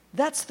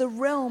 That's the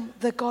realm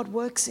that God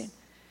works in.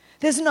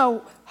 There's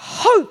no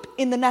hope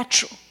in the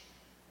natural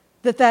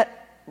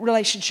that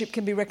relationship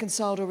can be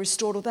reconciled or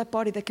restored, or that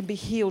body that can be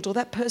healed, or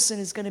that person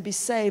is going to be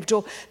saved,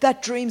 or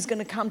that dream's going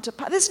to come to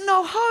pass. There's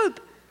no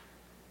hope.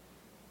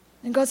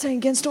 And God's saying,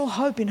 against all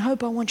hope, in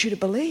hope I want you to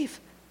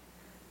believe.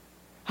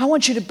 I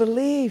want you to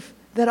believe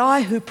that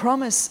I who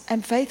promise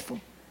am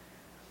faithful.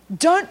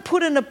 Don't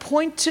put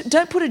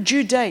a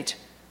due date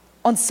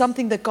on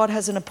something that God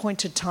has an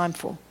appointed time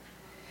for.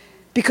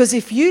 Because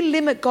if you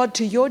limit God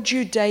to your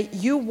due date,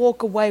 you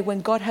walk away when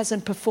God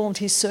hasn't performed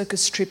His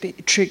circus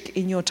trick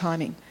in your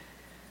timing.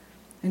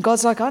 And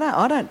God's like,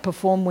 I don't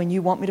perform when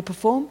you want me to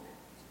perform.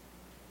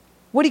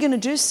 What are you going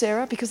to do,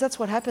 Sarah? Because that's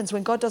what happens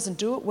when God doesn't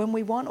do it when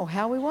we want or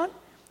how we want.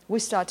 We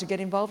start to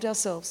get involved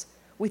ourselves.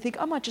 We think,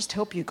 I might just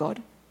help you,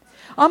 God.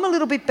 I'm a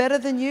little bit better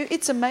than you.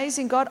 It's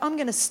amazing, God. I'm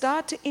going to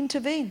start to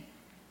intervene.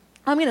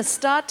 I'm going to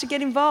start to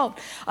get involved.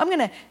 I'm going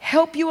to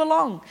help you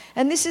along.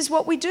 And this is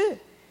what we do.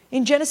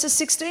 In Genesis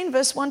 16,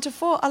 verse 1 to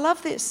 4, I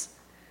love this.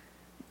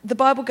 The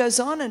Bible goes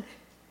on, and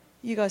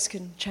you guys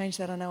can change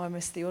that. I know I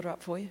messed the order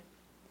up for you.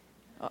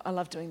 I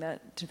love doing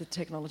that to the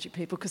technology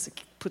people because it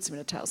puts them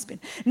in a tailspin.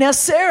 Now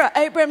Sarah,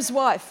 Abraham's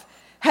wife,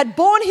 had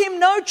borne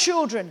him no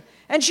children,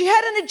 and she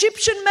had an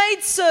Egyptian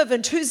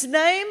maidservant whose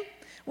name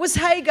was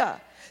Hagar.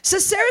 So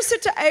Sarah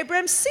said to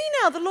Abraham, see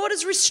now, the Lord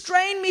has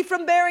restrained me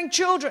from bearing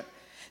children.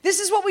 This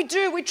is what we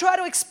do. We try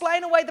to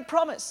explain away the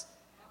promise.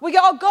 We go,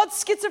 oh,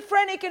 God's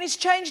schizophrenic and He's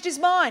changed His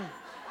mind.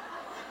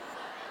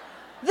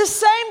 The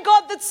same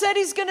God that said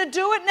He's going to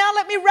do it, now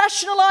let me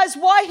rationalize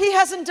why He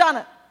hasn't done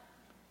it.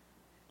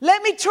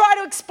 Let me try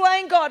to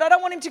explain God. I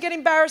don't want Him to get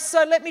embarrassed,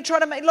 so let me try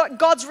to make, like,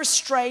 God's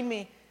restrained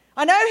me.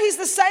 I know He's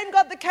the same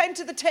God that came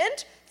to the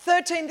tent.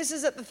 13, this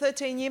is at the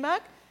 13-year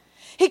mark.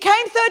 He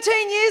came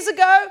 13 years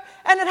ago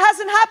and it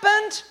hasn't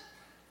happened.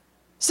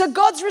 So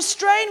God's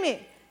restrained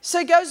me. So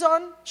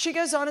she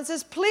goes on and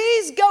says,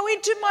 please go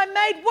into my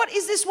maid. What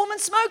is this woman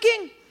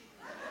smoking?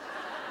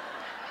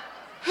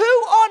 Who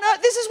on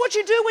earth? This is what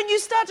you do when you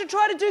start to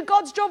try to do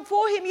God's job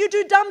for Him. You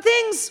do dumb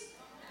things.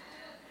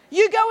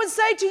 You go and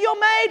say to your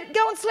maid,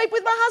 go and sleep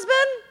with my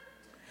husband.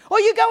 Or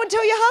you go and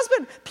tell your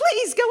husband,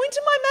 please go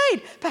into my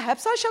maid.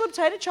 Perhaps I shall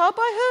obtain a child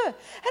by her.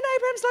 And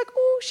Abraham's like,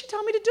 oh, she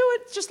told me to do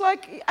it.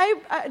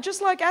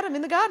 Just like Adam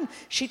in the garden.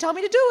 She told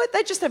me to do it.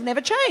 They just have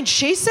never changed.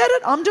 She said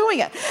it, I'm doing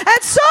it.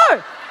 And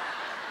so,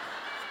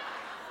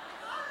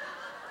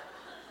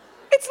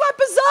 it's like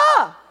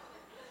bizarre.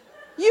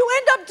 You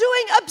end up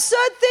doing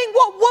absurd thing.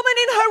 What woman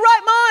in her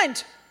right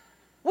mind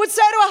would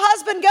say to her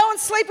husband, go and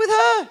sleep with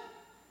her?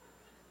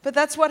 But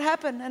that's what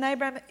happened. And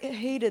Abraham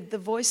heeded the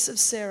voice of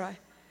Sarai.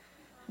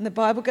 And the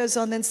Bible goes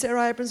on, then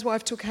Sarai, Abraham's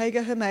wife, took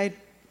Hagar, her maid,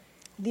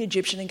 the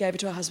Egyptian, and gave it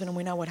to her husband. And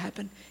we know what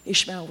happened.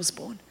 Ishmael was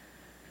born.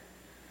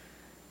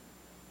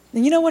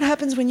 And you know what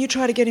happens when you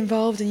try to get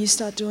involved and you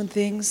start doing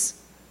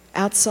things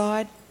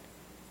outside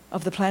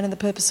of the plan and the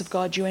purpose of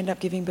God? You end up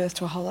giving birth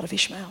to a whole lot of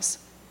Ishmaels.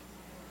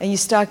 And you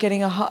start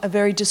getting a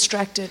very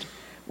distracted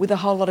with a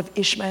whole lot of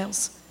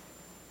Ishmaels.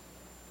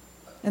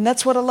 And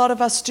that's what a lot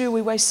of us do.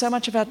 We waste so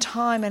much of our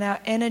time and our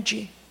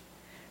energy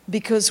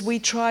because we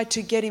try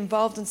to get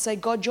involved and say,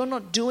 God, you're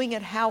not doing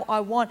it how I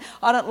want.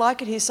 I don't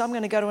like it here, so I'm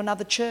going to go to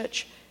another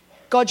church.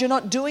 God, you're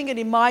not doing it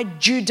in my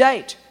due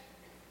date.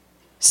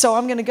 So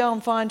I'm going to go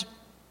and find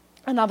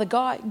another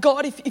guy.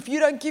 God, if you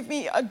don't give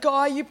me a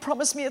guy, you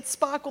promised me at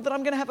Sparkle that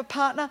I'm going to have a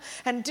partner,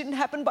 and it didn't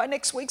happen by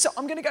next week, so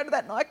I'm going to go to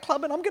that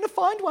nightclub and I'm going to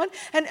find one.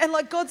 And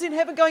like God's in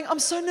heaven going, I'm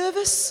so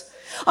nervous.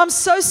 I'm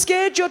so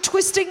scared you're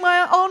twisting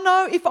oh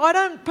no, if I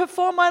don't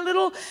perform my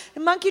little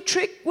monkey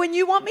trick when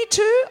you want me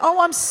to, oh,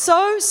 I'm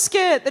so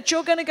scared that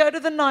you're going to go to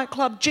the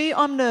nightclub. Gee,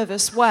 I'm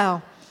nervous.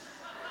 Wow.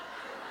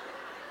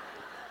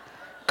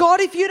 God,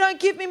 if you don't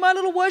give me my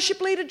little worship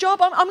leader job,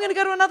 I'm going to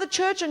go to another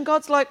church. And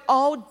God's like,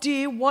 oh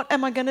dear, what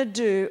am I going to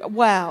do?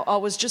 Wow, I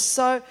was just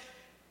so...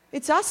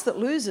 It's us that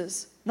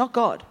loses, not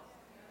God.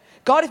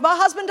 God, if my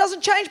husband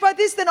doesn't change by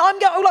this, then I'm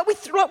going...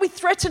 Like we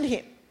threaten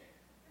him.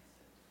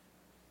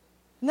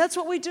 And that's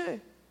what we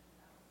do.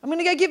 I'm going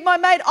to go give my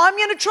mate, I'm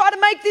going to try to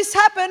make this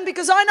happen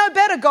because I know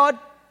better, God.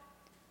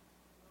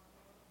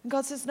 And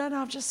God says, no,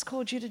 I've just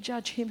called you to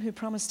judge him who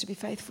promised to be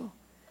faithful.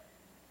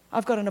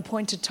 I've got an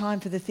appointed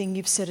time for the thing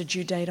you've set a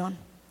due date on.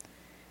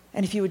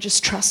 And if you would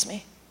just trust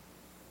me,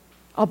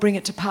 I'll bring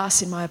it to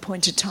pass in my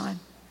appointed time.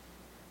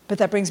 But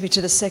that brings me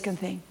to the second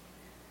thing,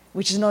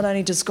 which is not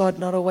only does God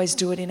not always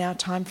do it in our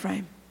time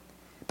frame,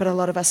 but a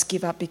lot of us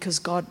give up because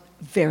God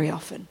very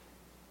often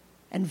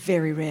and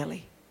very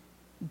rarely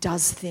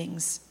does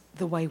things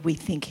the way we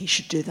think he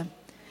should do them.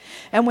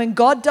 And when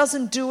God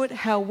doesn't do it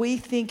how we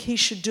think he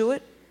should do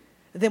it,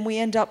 then we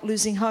end up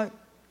losing hope.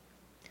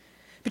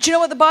 But you know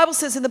what the Bible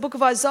says in the book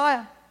of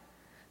Isaiah?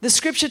 The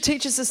scripture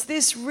teaches us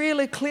this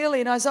really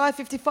clearly in Isaiah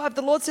 55.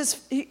 The Lord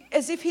says,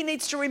 as if he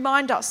needs to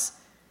remind us,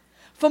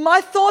 for my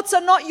thoughts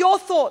are not your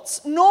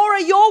thoughts, nor are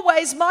your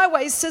ways my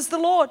ways, says the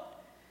Lord.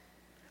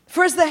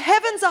 For as the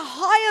heavens are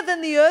higher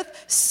than the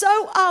earth,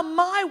 so are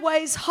my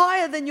ways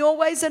higher than your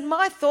ways, and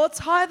my thoughts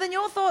higher than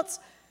your thoughts.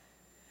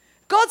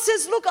 God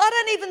says, look, I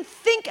don't even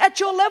think at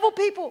your level,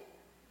 people.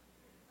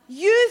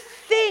 You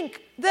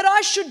think that I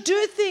should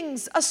do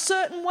things a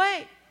certain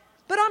way.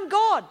 But I'm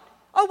God.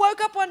 I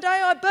woke up one day,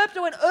 I burped, I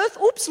went, earth,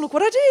 oops, look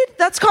what I did.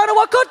 That's kind of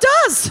what God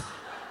does.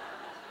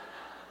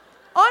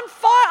 I'm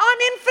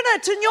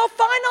infinite and you're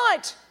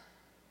finite.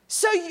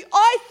 So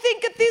I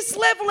think at this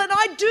level and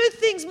I do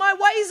things. My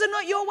ways are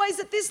not your ways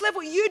at this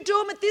level. You do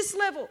them at this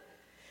level.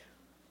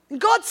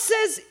 God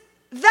says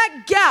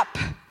that gap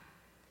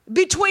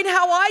between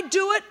how I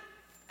do it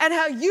and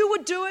how you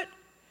would do it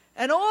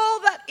and all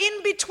that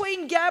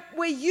in-between gap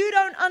where you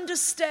don't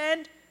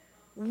understand,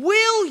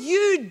 will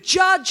you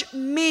judge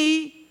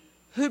me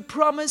who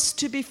promised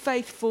to be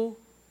faithful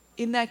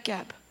in that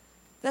gap?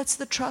 That's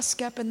the trust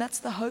gap and that's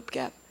the hope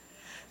gap.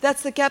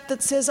 That's the gap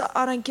that says,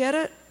 I don't get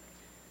it.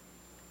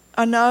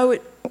 I know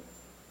it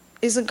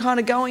isn't kind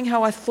of going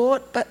how I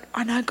thought, but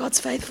I know God's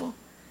faithful.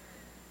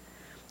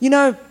 You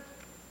know,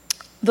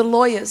 the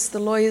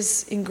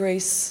lawyers in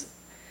Greece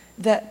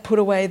that put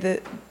away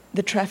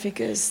the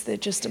traffickers, they're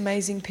just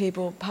amazing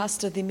people.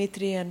 Pastor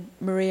Dimitri and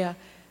Maria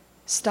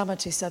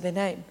Stamatis are their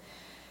name.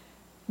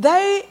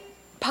 They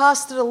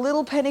pastored a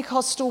little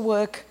Pentecostal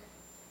work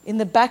in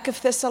the back of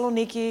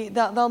Thessaloniki.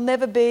 They'll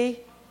never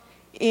be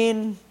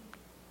in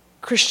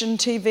Christian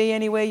TV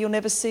anywhere. You'll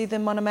never see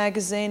them on a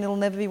magazine. It'll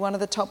never be one of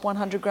the top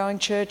 100 growing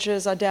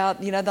churches. I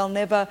doubt, they'll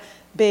never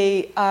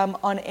be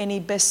on any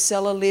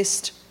bestseller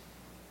list.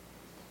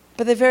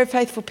 But they're very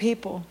faithful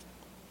people.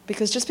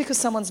 Because just because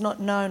someone's not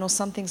known or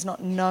something's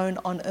not known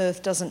on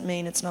earth doesn't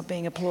mean it's not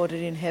being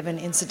applauded in heaven,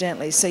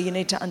 incidentally. So you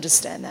need to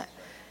understand that.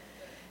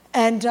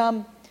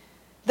 And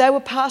they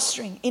were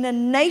pastoring in a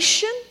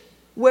nation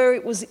where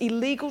it was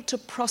illegal to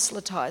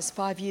proselytize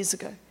 5 years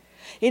ago.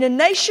 In a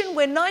nation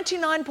where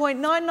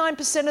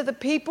 99.99% of the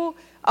people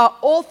are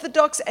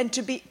Orthodox, and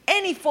to be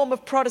any form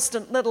of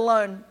Protestant, let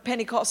alone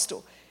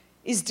Pentecostal,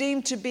 is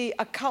deemed to be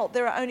a cult.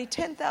 There are only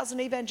 10,000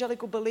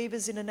 evangelical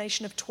believers in a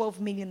nation of 12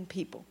 million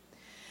people.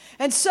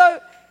 And so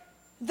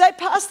they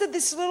pastored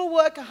this little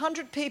work,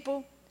 100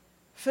 people,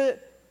 for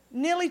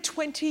nearly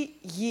 20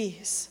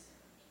 years,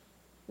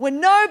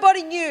 when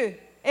nobody knew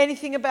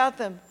anything about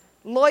them.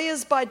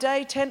 Lawyers by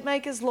day, tent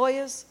makers,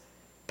 lawyers,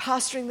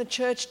 pastoring the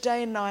church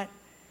day and night.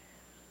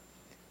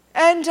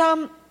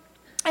 And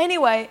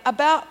anyway,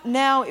 about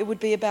now, it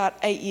would be about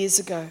 8 years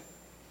ago,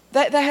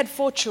 they had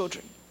 4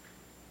 children.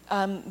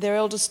 Their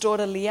eldest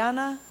daughter,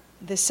 Liana,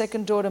 their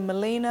second daughter,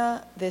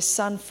 Melina, their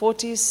son,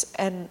 Fortis,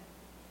 and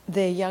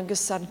their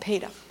youngest son,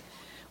 Peter.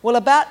 Well,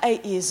 about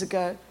 8 years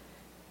ago,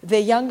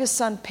 their youngest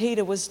son,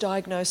 Peter, was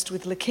diagnosed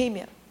with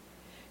leukemia.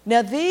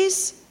 Now,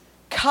 this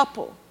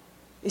couple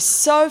is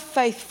so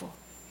faithful.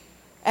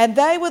 And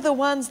they were the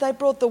ones, they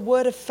brought the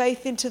word of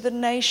faith into the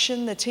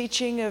nation, the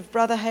teaching of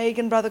Brother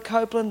Hagin, Brother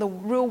Copeland, the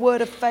real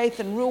word of faith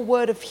and real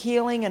word of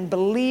healing and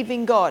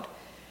believing God.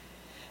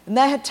 And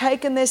they had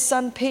taken their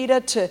son Peter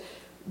to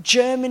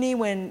Germany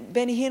when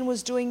Benny Hinn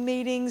was doing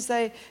meetings.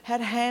 They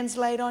had hands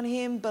laid on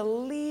him,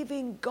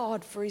 believing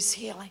God for his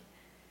healing.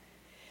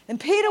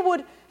 And Peter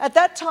would, at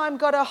that time,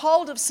 got a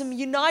hold of some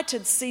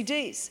United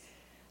CDs.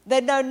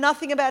 They'd known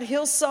nothing about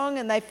Hillsong,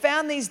 and they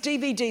found these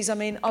DVDs,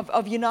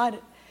 of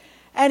United.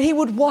 And he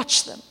would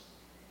watch them.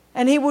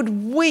 And he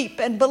would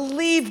weep and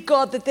believe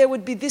God that there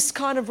would be this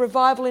kind of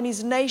revival in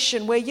his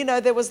nation where,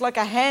 there was like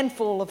a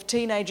handful of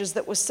teenagers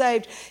that were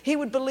saved. He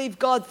would believe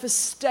God for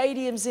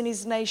stadiums in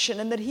his nation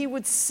and that he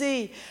would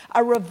see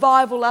a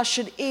revival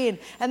ushered in.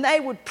 And they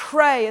would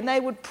pray and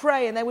they would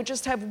pray and they would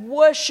just have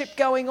worship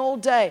going all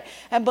day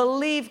and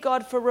believe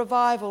God for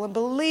revival and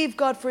believe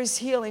God for his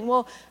healing.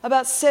 Well,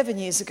 about 7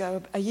 years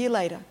ago, a year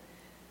later,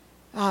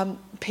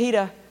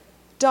 Peter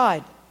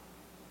died.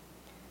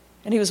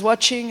 And he was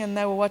watching, and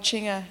they were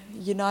watching a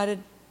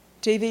United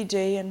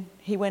DVD, and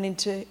he went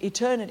into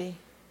eternity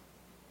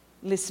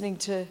listening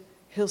to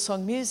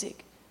Hillsong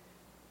music.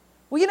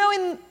 Well,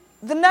 in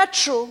the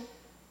natural,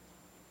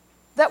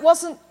 that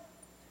wasn't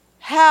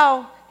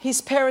how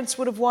his parents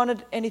would have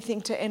wanted anything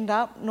to end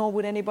up, nor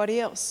would anybody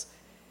else.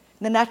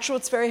 In the natural,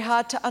 it's very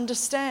hard to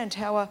understand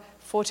how a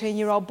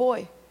 14-year-old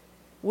boy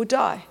would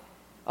die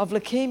of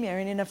leukemia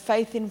and in a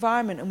faith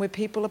environment and where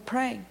people are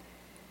praying.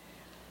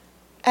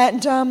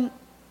 And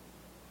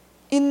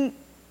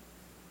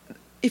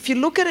if you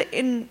look at it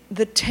in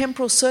the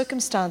temporal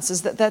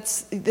circumstances,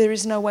 there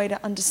is no way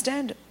to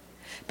understand it.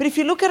 But if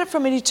you look at it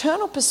from an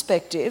eternal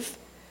perspective,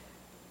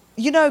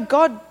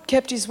 God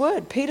kept his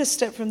word. Peter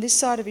stepped from this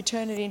side of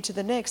eternity into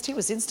the next. He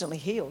was instantly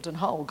healed and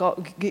whole.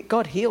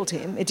 God healed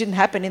him. It didn't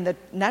happen in the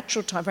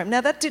natural time frame. Now,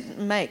 that didn't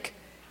make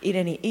it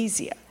any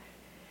easier.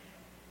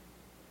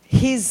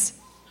 His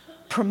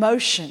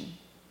promotion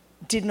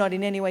did not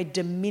in any way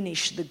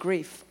diminish the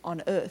grief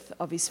on earth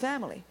of his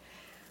family.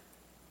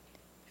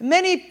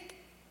 Many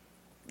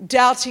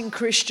doubting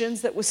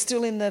Christians that were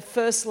still in the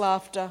first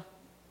laughter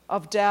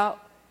of doubt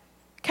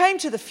came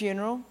to the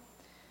funeral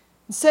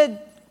and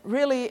said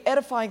really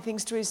edifying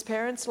things to his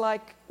parents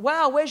like,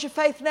 wow, where's your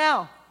faith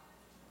now?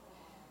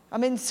 I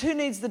mean, who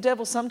needs the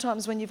devil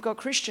sometimes when you've got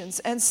Christians?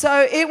 And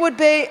so it would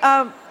be,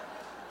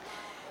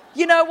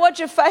 what's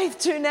your faith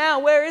to now?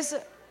 Where is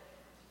it?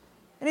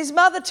 And his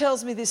mother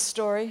tells me this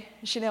story.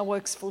 She now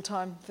works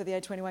full-time for the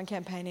A21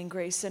 campaign in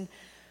Greece. And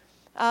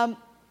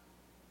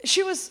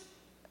she was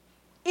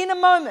in a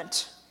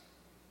moment.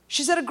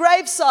 She's at a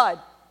graveside.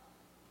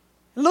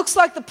 It looks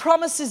like the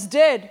promise is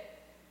dead.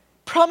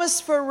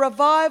 Promise for a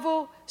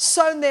revival,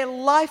 sown their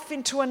life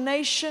into a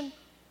nation.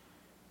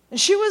 And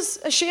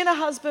she and her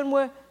husband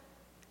were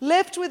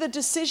left with a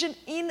decision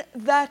in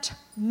that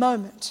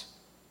moment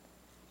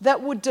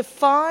that would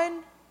define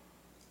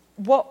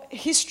what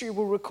history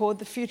will record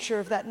the future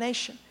of that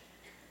nation.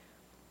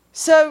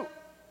 So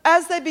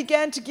as they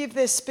began to give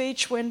their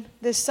speech when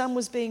their son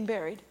was being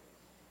buried,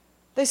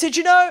 they said,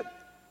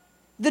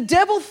 the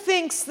devil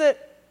thinks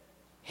that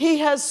he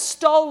has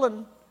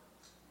stolen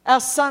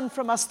our son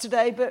from us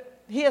today, but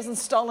he hasn't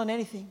stolen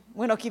anything.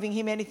 We're not giving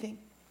him anything.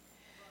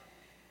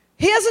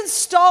 He hasn't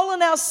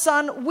stolen our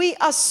son. We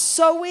are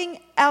sowing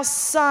our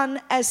son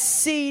as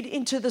seed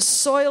into the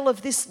soil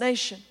of this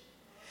nation.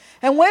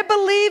 And we're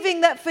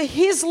believing that for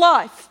his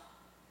life,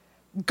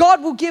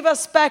 God will give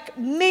us back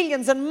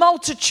millions and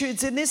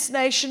multitudes in this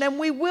nation, and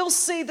we will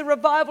see the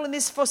revival in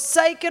this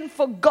forsaken,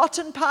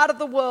 forgotten part of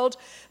the world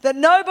that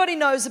nobody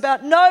knows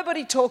about,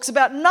 nobody talks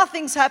about,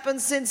 nothing's happened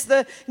since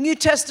the New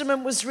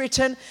Testament was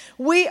written.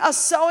 We are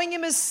sowing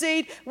him as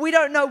seed. We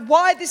don't know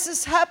why this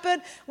has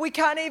happened. We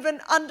can't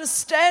even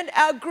understand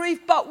our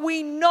grief, but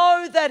we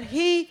know that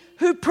he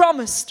who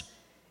promised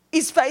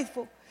is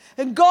faithful.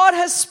 And God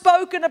has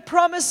spoken a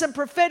promise and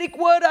prophetic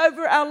word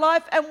over our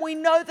life, and we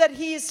know that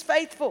he is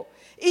faithful,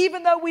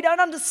 even though we don't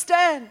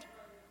understand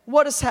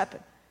what has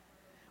happened.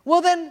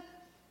 Well then,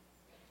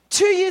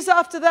 2 years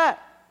after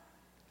that,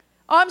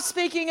 I'm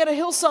speaking at a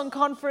Hillsong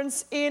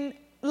conference in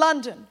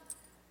London.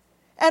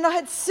 And I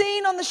had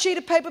seen on the sheet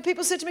of paper,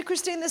 people said to me,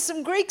 Christine, there's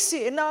some Greeks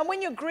here. Now,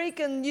 when you're Greek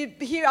and you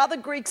hear other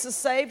Greeks are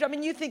saved,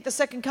 you think the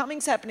second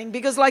coming's happening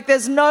because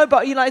there's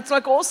nobody, it's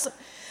awesome.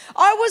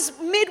 I was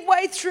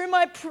midway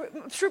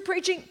through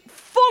preaching,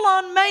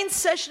 full-on main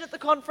session at the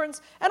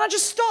conference, and I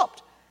just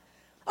stopped.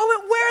 I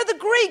went, where are the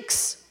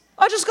Greeks?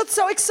 I just got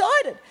so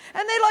excited.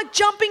 And they're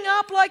jumping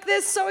up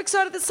they're so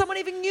excited that someone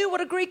even knew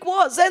what a Greek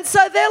was. And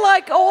so they're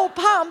all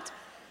pumped.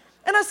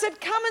 And I said,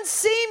 come and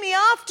see me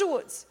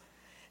afterwards.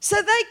 So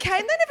they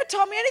came. They never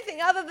told me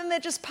anything other than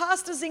they're just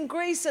pastors in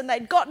Greece and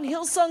they'd gotten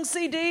Hillsong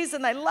CDs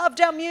and they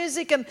loved our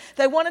music and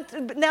they wanted to,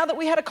 now that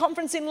we had a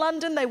conference in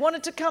London, they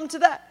wanted to come to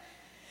that.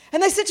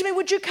 And they said to me,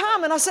 would you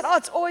come? And I said,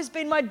 it's always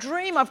been my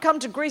dream. I've come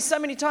to Greece so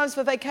many times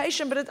for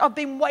vacation, but I've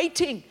been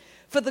waiting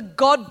for the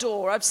God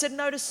door. I've said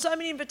no to so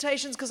many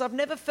invitations because I've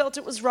never felt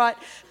it was right,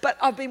 but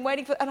I've been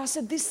waiting for, and I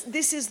said,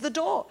 this is the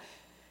door.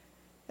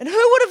 And who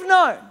would have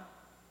known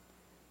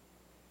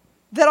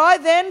that I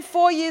then,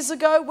 4 years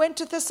ago, went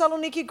to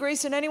Thessaloniki,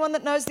 Greece, and anyone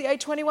that knows the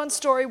A21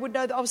 story would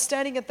know that I was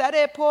standing at that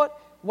airport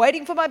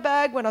waiting for my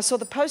bag when I saw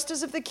the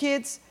posters of the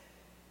kids.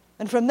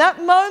 And from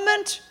that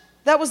moment,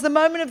 that was the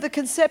moment of the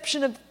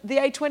conception of the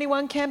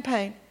A21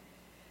 campaign.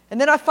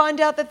 And then I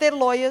find out that they're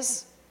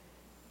lawyers.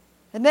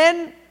 And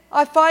then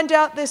I find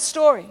out their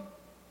story.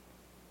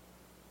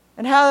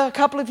 And how a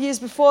couple of years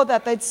before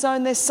that, they'd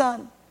sown their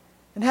son.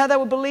 And how they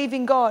were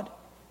believing God.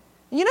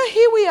 And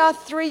here we are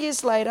 3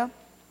 years later.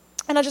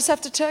 And I just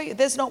have to tell you,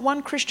 there's not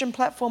one Christian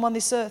platform on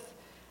this earth,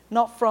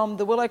 not from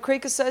the Willow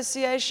Creek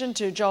Association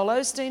to Joel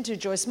Osteen to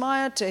Joyce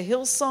Meyer to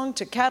Hillsong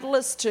to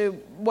Catalyst to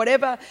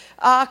whatever,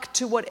 ARC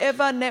to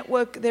whatever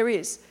network there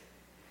is,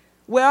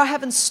 where I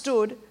haven't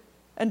stood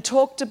and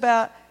talked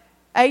about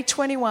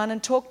A21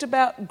 and talked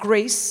about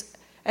Greece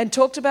and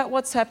talked about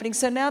what's happening.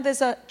 So now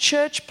there's a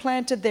church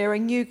planted there, a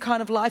new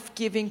kind of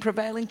life-giving,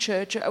 prevailing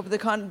church,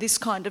 this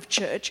kind of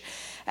church.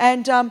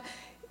 And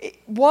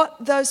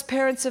what those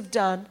parents have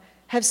done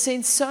have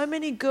seen so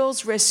many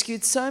girls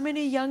rescued, so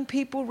many young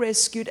people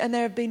rescued, and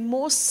there have been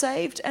more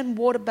saved and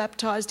water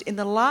baptized in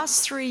the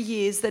last 3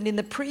 years than in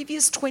the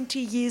previous 20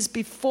 years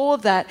before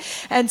that.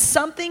 And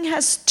something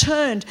has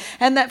turned,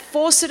 and that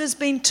faucet has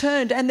been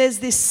turned, and there's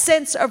this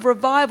sense of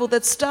revival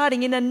that's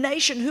starting in a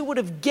nation. Who would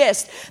have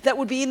guessed that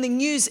would be in the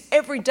news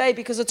every day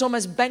because it's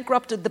almost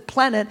bankrupted the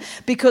planet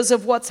because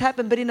of what's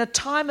happened. But in a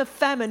time of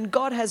famine,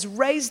 God has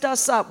raised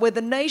us up where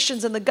the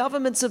nations and the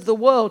governments of the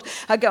world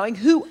are going,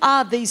 who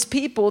are these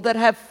people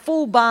that have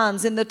full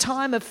barns in the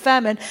time of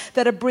famine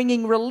that are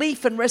bringing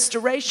relief and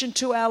restoration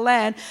to our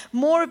land?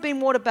 More have been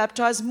water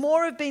baptized,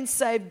 more have been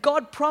saved.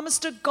 God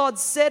promised it, God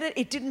said it.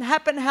 It didn't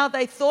happen how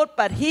they thought,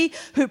 but he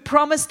who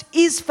promised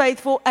is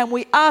faithful, and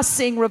we are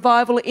seeing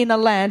revival in a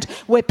land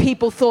where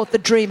people thought the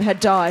dream had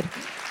died.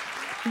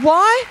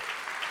 Why?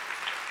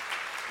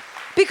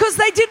 Because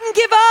they didn't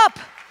give up.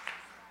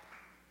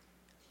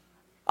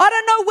 I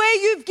don't know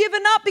where you've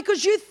given up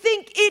because you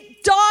think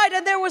it died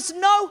and there was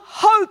no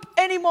hope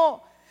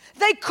anymore.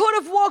 They could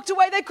have walked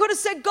away. They could have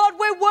said, God,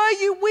 where were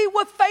you? We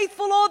were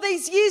faithful all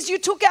these years. You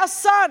took our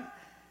son.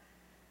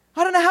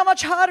 I don't know how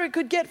much harder it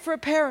could get for a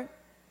parent.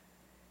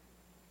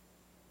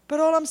 But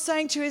all I'm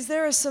saying to you is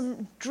there are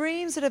some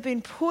dreams that have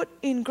been put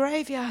in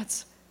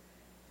graveyards.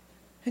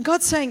 And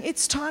God's saying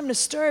it's time to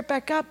stir it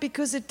back up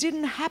because it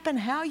didn't happen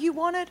how you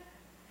wanted.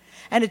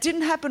 And it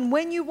didn't happen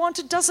when you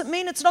wanted. Doesn't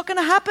mean it's not going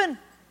to happen.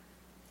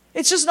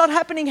 It's just not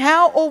happening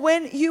how or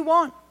when you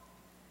want.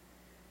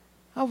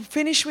 I'll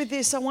finish with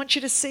this. I want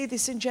you to see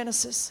this in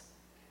Genesis.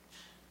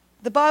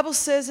 The Bible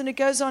says, and it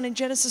goes on in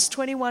Genesis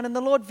 21, and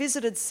the Lord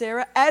visited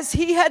Sarah as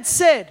he had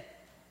said.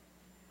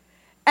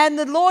 And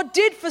the Lord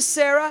did for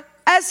Sarah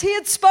as he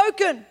had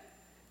spoken.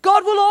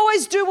 God will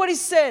always do what he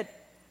said.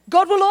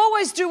 God will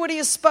always do what he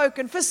has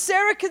spoken. For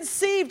Sarah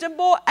conceived and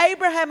bore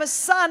Abraham a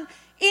son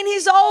in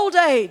his old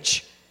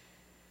age.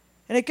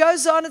 And it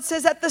goes on, it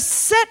says, at the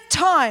set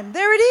time,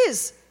 there it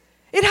is.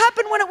 It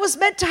happened when it was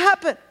meant to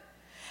happen.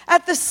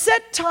 At the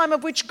set time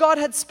of which God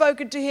had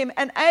spoken to him,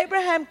 and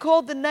Abraham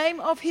called the name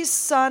of his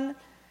son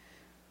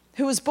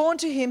who was born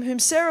to him, whom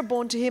Sarah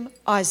bore to him,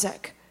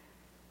 Isaac.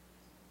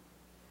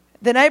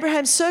 Then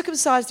Abraham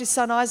circumcised his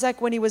son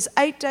Isaac when he was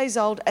 8 days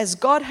old, as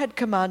God had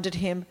commanded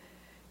him.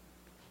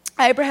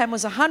 Abraham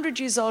was 100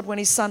 years old when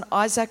his son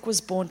Isaac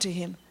was born to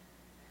him.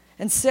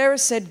 And Sarah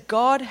said,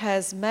 God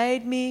has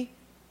made me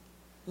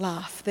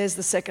laugh. There's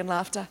the second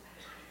laughter.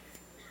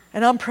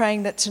 And I'm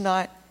praying that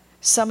tonight,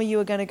 some of you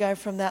are going to go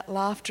from that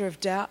laughter of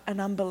doubt and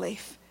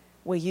unbelief,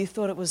 where you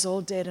thought it was all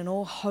dead and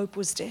all hope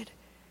was dead,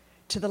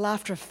 to the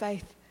laughter of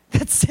faith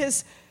that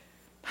says,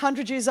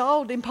 100 years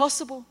old,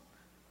 impossible.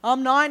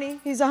 I'm 90,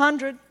 he's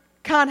 100,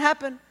 can't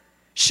happen,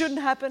 shouldn't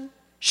happen,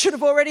 should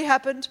have already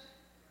happened.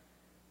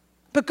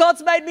 But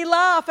God's made me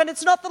laugh, and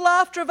it's not the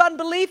laughter of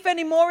unbelief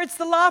anymore, it's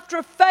the laughter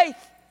of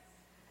faith.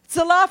 It's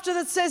the laughter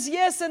that says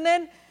yes, and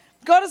then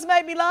God has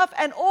made me laugh,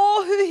 and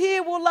all who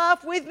hear will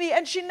laugh with me.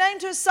 And she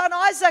named her son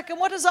Isaac. And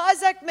what does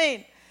Isaac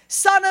mean?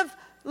 Son of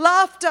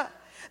laughter.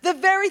 The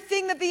very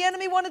thing that the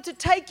enemy wanted to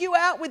take you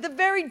out with, the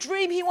very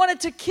dream he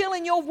wanted to kill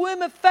in your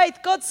womb of faith.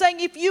 God's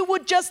saying, if you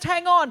would just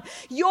hang on,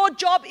 your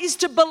job is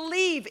to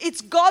believe.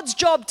 It's God's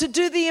job to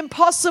do the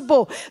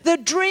impossible. The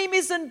dream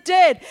isn't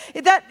dead.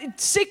 That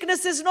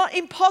sickness is not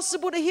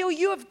impossible to heal.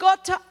 You have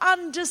got to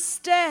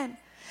understand.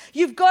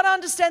 You've got to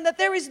understand that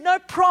there is no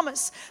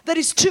promise that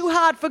is too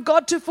hard for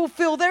God to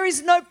fulfill. There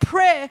is no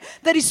prayer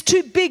that is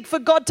too big for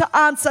God to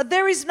answer.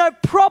 There is no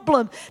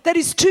problem that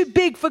is too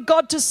big for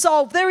God to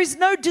solve. There is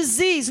no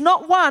disease,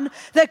 not one,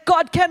 that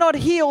God cannot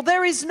heal.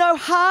 There is no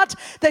heart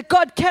that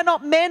God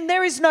cannot mend.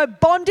 There is no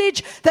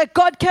bondage that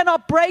God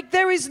cannot break.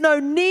 There is no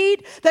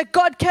need that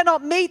God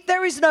cannot meet.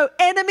 There is no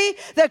enemy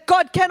that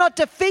God cannot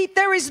defeat.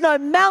 There is no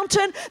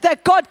mountain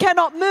that God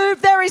cannot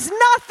move. There is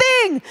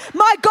nothing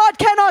my God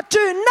cannot do.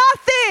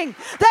 Nothing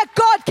that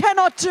God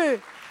cannot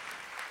do.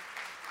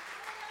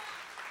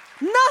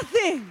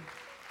 Nothing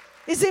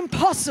is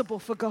impossible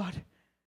for God.